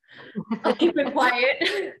best. I'll keep it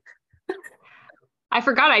quiet. I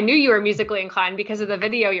forgot I knew you were musically inclined because of the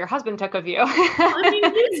video your husband took of you. I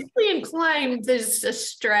mean, musically inclined is a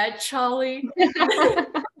stretch, Holly.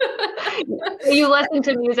 You listen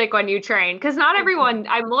to music when you train, because not everyone,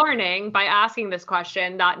 I'm learning by asking this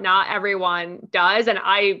question that not everyone does. And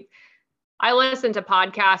I listen to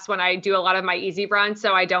podcasts when I do a lot of my easy runs,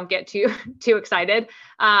 so I don't get too excited.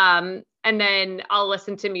 And then I'll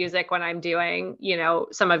listen to music when I'm doing,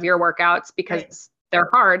 some of your workouts, because they're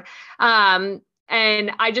hard.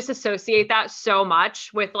 And I just associate that so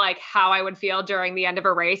much with like how I would feel during the end of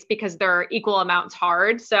a race, because they're equal amounts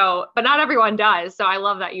hard. So, but not everyone does. So I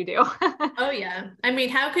love that you do. Oh yeah. I mean,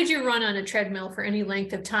 how could you run on a treadmill for any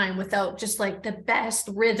length of time without just like the best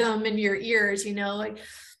rhythm in your ears? Like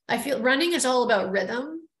I feel running is all about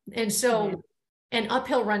rhythm. And so, and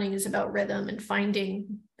uphill running is about rhythm and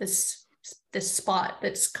finding this this spot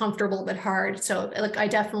that's comfortable but hard. So like I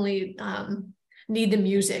definitely need the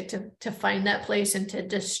music to find that place and to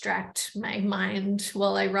distract my mind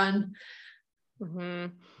while I run. Mm-hmm.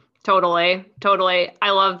 Totally.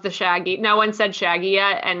 I love the Shaggy. No one said Shaggy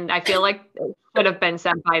yet, and I feel like it should have been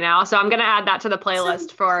said by now. So I'm going to add that to the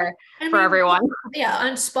playlist for everyone. Yeah,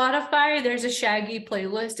 on Spotify, there's a Shaggy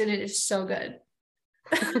playlist, and it is so good.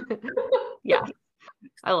 Yeah,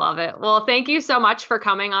 I love it. Well, thank you so much for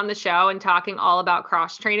coming on the show and talking all about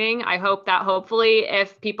cross training. I hope that hopefully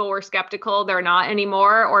if people were skeptical, they're not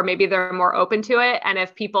anymore, or maybe they're more open to it. And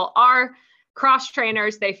if people are cross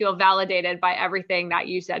trainers, they feel validated by everything that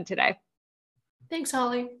you said today. Thanks,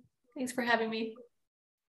 Holly. Thanks for having me.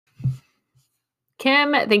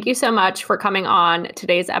 Kim, thank you so much for coming on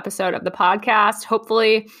today's episode of the podcast.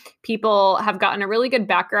 Hopefully, people have gotten a really good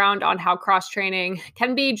background on how cross-training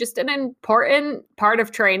can be just an important part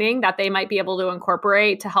of training that they might be able to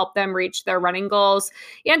incorporate to help them reach their running goals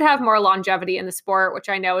and have more longevity in the sport, which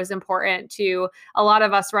I know is important to a lot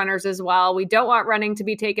of us runners as well. We don't want running to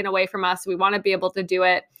be taken away from us. We want to be able to do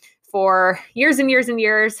it for years and years and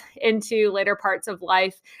years into later parts of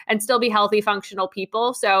life and still be healthy, functional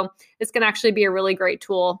people. So this can actually be a really great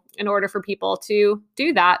tool in order for people to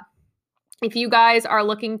do that. If you guys are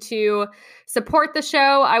looking to support the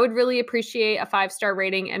show, I would really appreciate a 5-star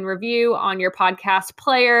rating and review on your podcast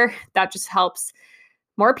player. That just helps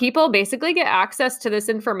more people basically get access to this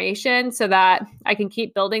information so that I can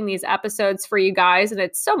keep building these episodes for you guys. And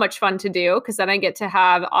it's so much fun to do because then I get to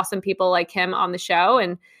have awesome people like him on the show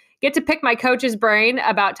and get to pick my coach's brain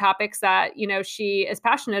about topics that, she is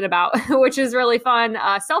passionate about, which is really fun,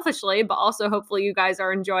 selfishly, but also hopefully you guys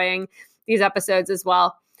are enjoying these episodes as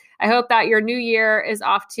well. I hope that your new year is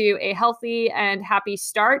off to a healthy and happy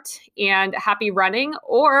start and happy running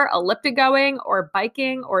or ellipticoing or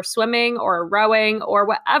biking or swimming or rowing or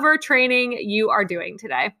whatever training you are doing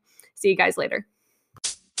today. See you guys later.